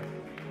are here.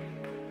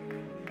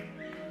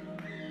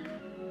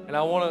 And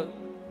I want to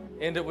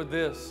end it with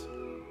this.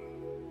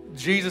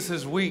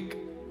 Jesus' week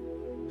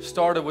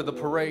started with a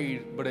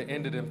parade, but it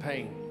ended in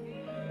pain.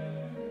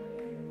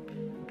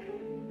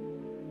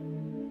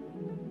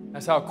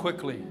 That's how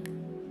quickly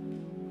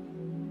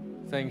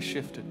things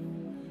shifted.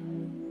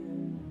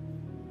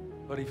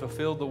 But he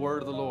fulfilled the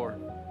word of the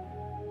Lord.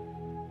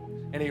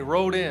 And he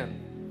rode in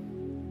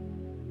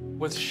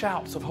with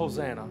shouts of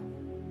Hosanna.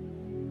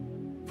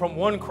 From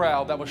one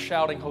crowd that was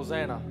shouting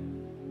Hosanna.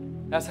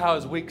 That's how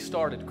his week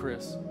started,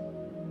 Chris.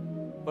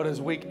 But his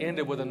week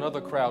ended with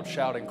another crowd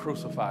shouting,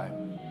 crucify him.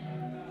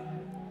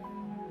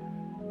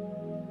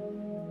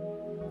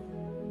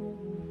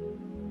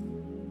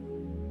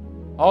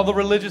 All the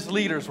religious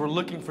leaders were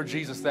looking for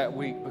Jesus that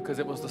week because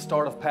it was the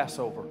start of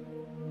Passover.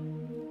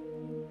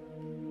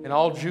 And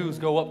all Jews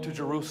go up to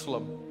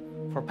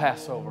Jerusalem for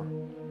Passover.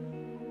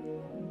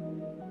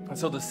 And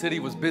so the city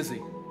was busy.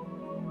 It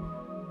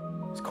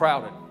was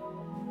crowded.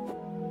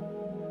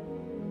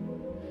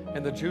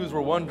 And the Jews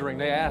were wondering,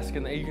 they asked,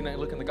 and you can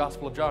look in the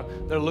Gospel of John,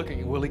 they're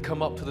looking, will he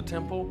come up to the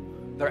temple?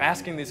 They're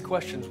asking these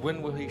questions,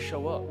 when will he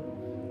show up?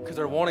 Because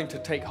they're wanting to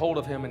take hold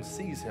of him and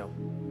seize him.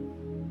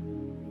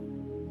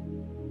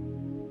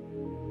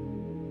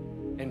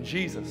 And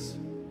Jesus,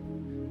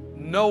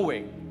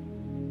 knowing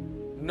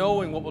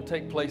what will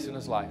take place in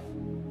his life,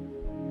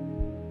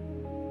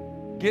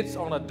 gets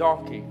on a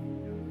donkey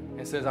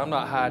and says, I'm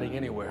not hiding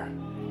anywhere.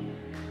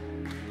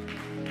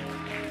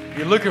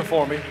 You're looking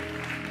for me.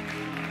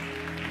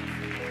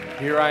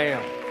 Here I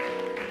am.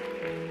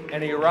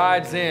 And he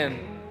rides in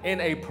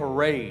a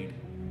parade.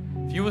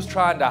 If you was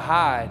trying to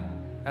hide,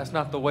 that's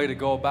not the way to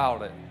go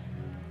about it.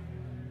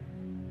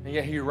 And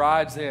yet he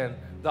rides in.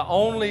 The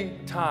only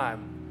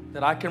time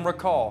that I can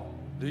recall,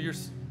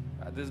 this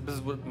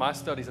is what my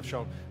studies have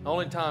shown, the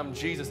only time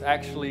Jesus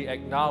actually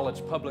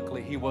acknowledged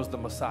publicly he was the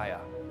Messiah,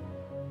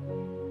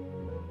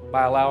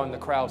 by allowing the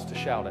crowds to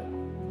shout it.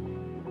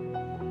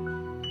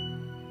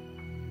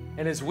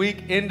 And his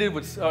week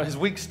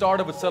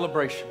started with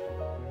celebration.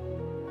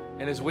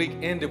 And his week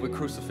ended with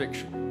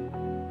crucifixion.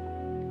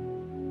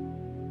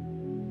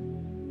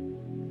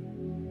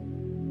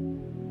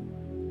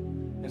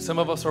 And some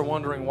of us are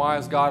wondering, why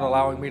is God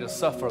allowing me to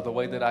suffer the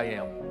way that I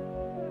am?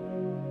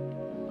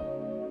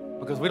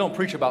 Because we don't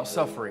preach about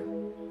suffering.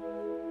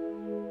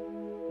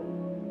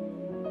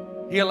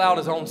 He allowed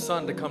his own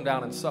son to come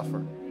down and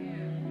suffer.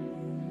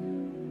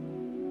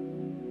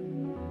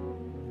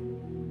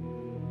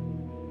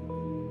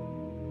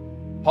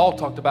 Paul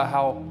talked about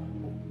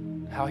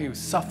how he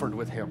suffered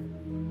with him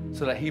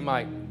so that he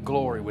might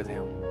glory with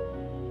him.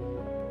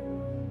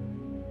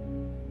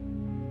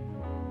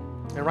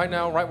 And right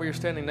now, right where you're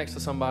standing next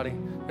to somebody,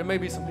 there may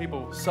be some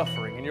people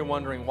suffering, and you're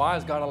wondering, why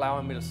is God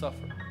allowing me to suffer?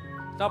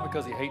 It's not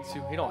because he hates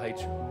you. He don't hate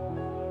you.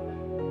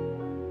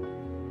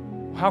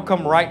 How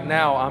come right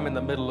now I'm in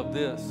the middle of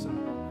this?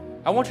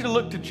 I want you to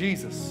look to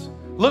Jesus.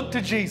 Look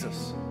to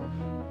Jesus.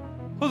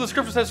 Who the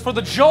scripture says, for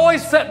the joy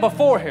set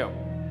before him,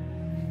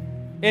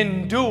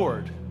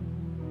 endured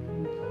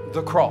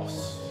the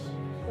cross.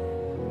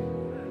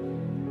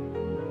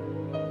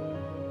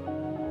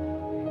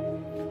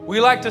 We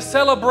like to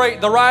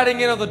celebrate the riding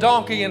in of the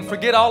donkey and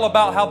forget all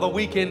about how the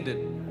week ended,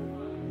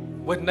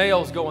 with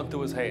nails going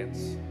through his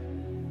hands,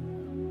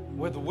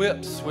 with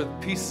whips with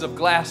pieces of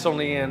glass on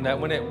the end that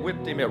when it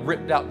whipped him, it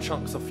ripped out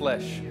chunks of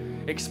flesh,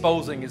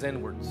 exposing his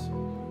inwards.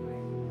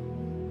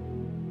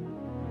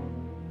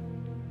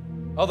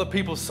 Other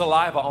people's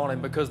saliva on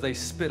him because they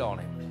spit on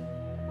him.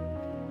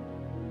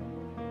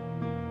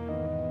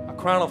 A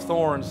crown of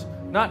thorns,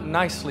 not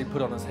nicely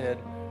put on his head,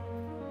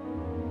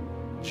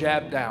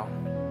 jabbed down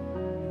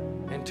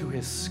into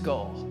his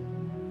skull.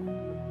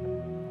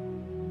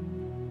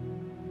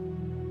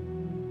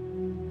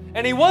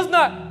 And he was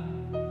not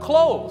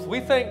clothed.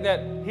 We think that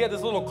he had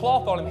this little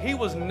cloth on him. He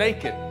was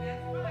naked,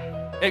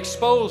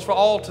 exposed for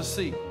all to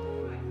see,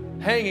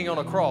 hanging on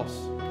a cross.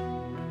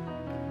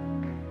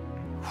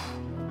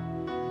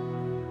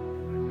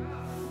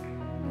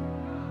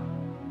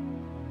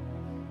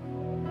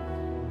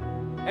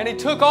 And he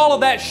took all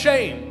of that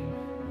shame,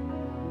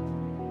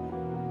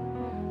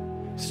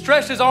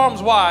 stretched his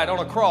arms wide on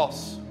a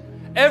cross,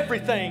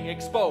 everything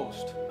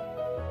exposed,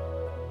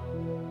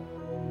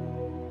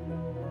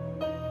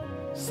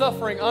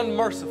 suffering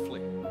unmercifully.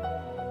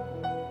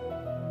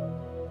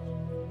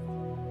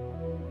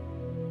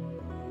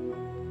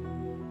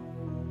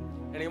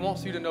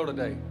 wants you to know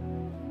today,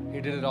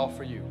 He did it all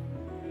for you.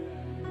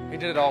 He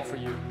did it all for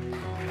you.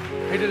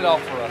 He did it all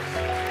for us.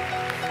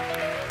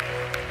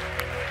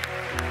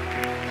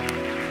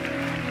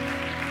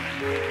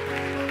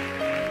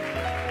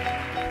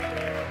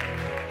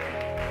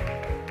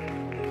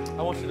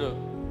 I want you to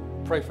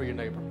pray for your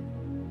neighbor.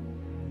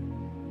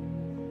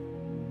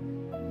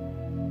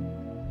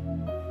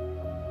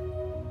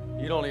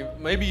 You don't even,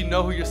 maybe you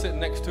know who you're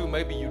sitting next to,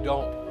 maybe you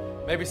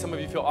don't. Maybe some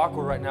of you feel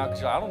awkward right now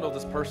because I don't know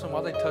this person. Why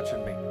are they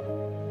touching me?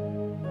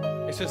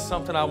 It's just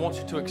something I want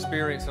you to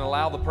experience, and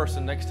allow the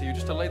person next to you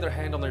just to lay their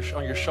hand on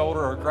your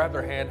shoulder or grab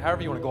their hand,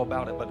 however you want to go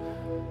about it. But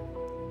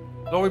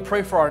Lord, we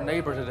pray for our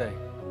neighbor today.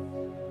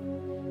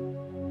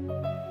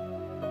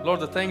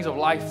 Lord, the things of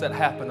life that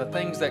happen, the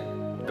things that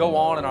go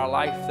on in our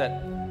life,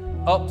 that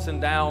ups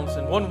and downs.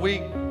 And one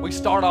week we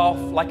start off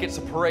like it's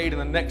a parade, and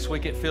the next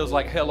week it feels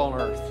like hell on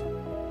earth.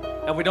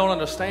 And we don't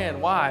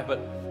understand why, but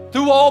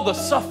through all the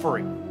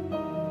suffering,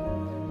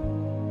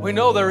 we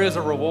know there is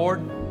a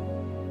reward.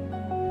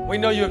 We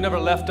know you have never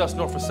left us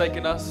nor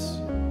forsaken us.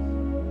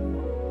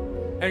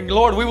 And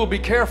Lord, we will be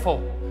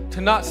careful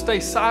to not stay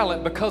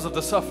silent because of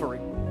the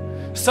suffering.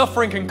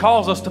 Suffering can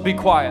cause us to be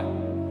quiet.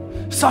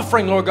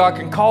 Suffering, Lord God,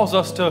 can cause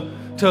us to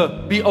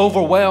be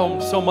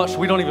overwhelmed so much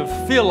we don't even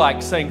feel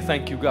like saying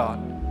thank you, God.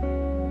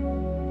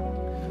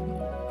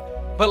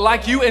 But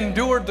like you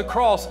endured the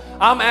cross,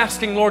 I'm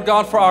asking, Lord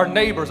God, for our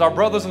neighbors, our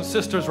brothers and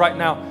sisters right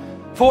now,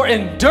 for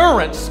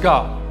endurance,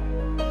 God.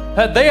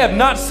 That they have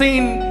not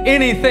seen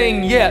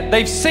anything yet.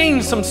 They've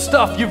seen some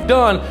stuff you've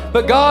done,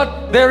 but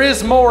God, there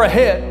is more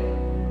ahead.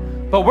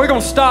 But we're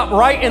going to stop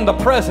right in the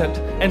present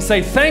and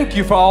say thank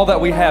you for all that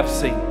we have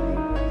seen.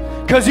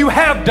 Because you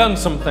have done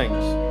some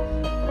things.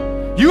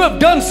 You have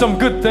done some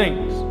good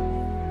things.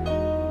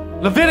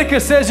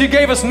 Leviticus says you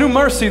gave us new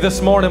mercy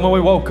this morning when we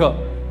woke up.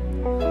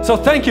 So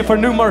thank you for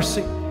new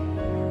mercy.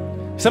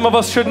 Some of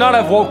us should not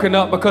have woken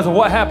up because of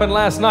what happened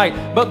last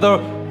night, but the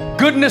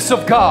goodness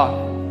of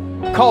God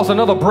cause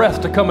another breath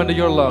to come into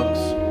your lungs.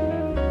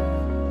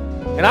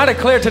 And I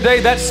declare today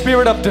that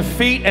spirit of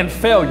defeat and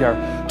failure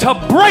to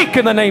break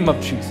in the name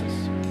of Jesus.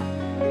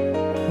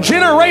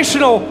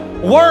 Generational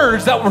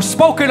words that were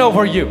spoken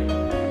over you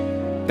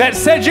that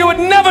said you would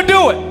never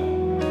do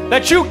it,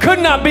 that you could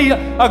not be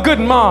a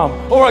good mom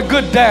or a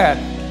good dad.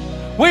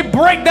 We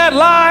break that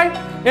lie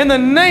in the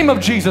name of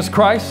Jesus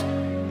Christ.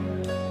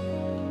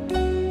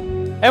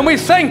 And we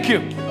thank you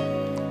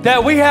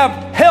that we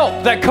have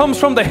help that comes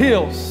from the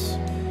hills.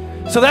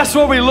 So that's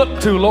what we look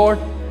to, Lord.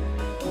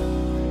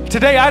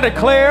 Today I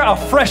declare a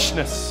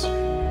freshness.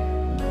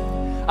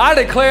 I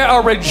declare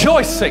a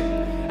rejoicing.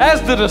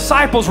 As the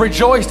disciples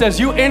rejoiced as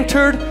you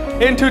entered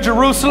into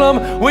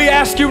Jerusalem, we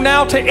ask you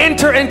now to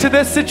enter into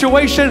this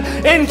situation,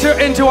 enter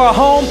into our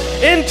home,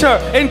 enter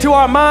into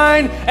our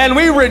mind, and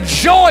we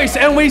rejoice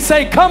and we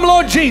say, come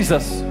Lord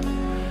Jesus,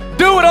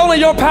 do what only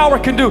your power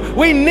can do.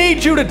 We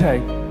need you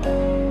today.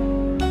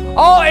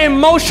 All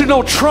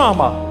emotional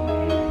trauma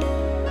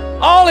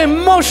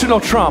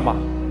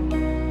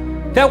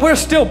that we're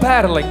still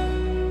battling,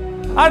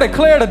 I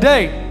declare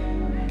today,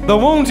 the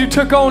wounds you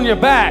took on your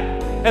back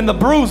and the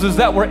bruises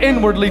that were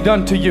inwardly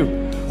done to you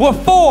were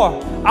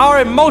for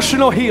our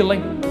emotional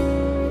healing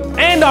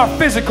and our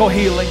physical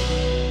healing.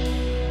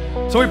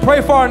 So we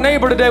pray for our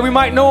neighbor today. We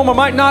might know him or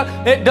might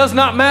not. It does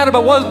not matter,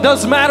 but what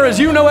does matter is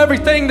you know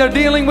everything they're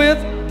dealing with.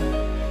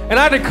 And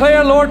I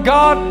declare, Lord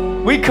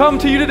God, we come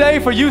to you today,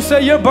 for you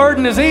say your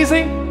burden is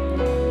easy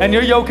and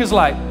your yoke is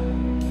light.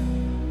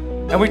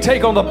 And we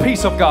take on the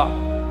peace of God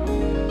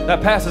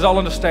that passes all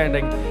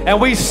understanding.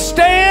 And we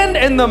stand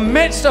in the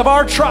midst of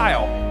our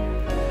trial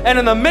and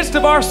in the midst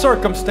of our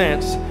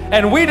circumstance.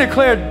 And we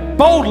declared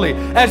boldly,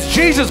 as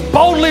Jesus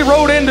boldly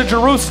rode into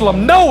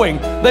Jerusalem,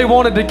 knowing they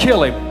wanted to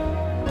kill him.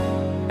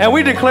 And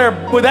we declare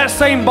with that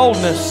same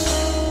boldness,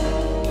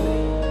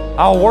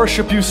 I'll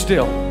worship you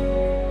still.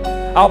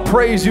 I'll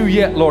praise you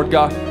yet, Lord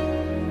God.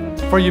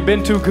 For you've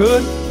been too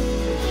good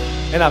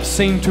and I've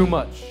seen too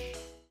much.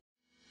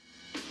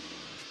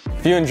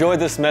 If you enjoyed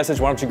this message,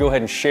 why don't you go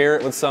ahead and share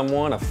it with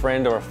someone, a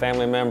friend or a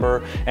family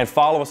member, and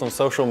follow us on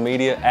social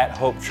media at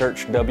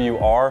HopeChurch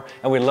WR.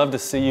 And we'd love to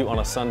see you on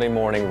a Sunday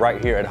morning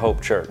right here at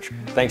Hope Church.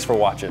 Thanks for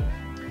watching.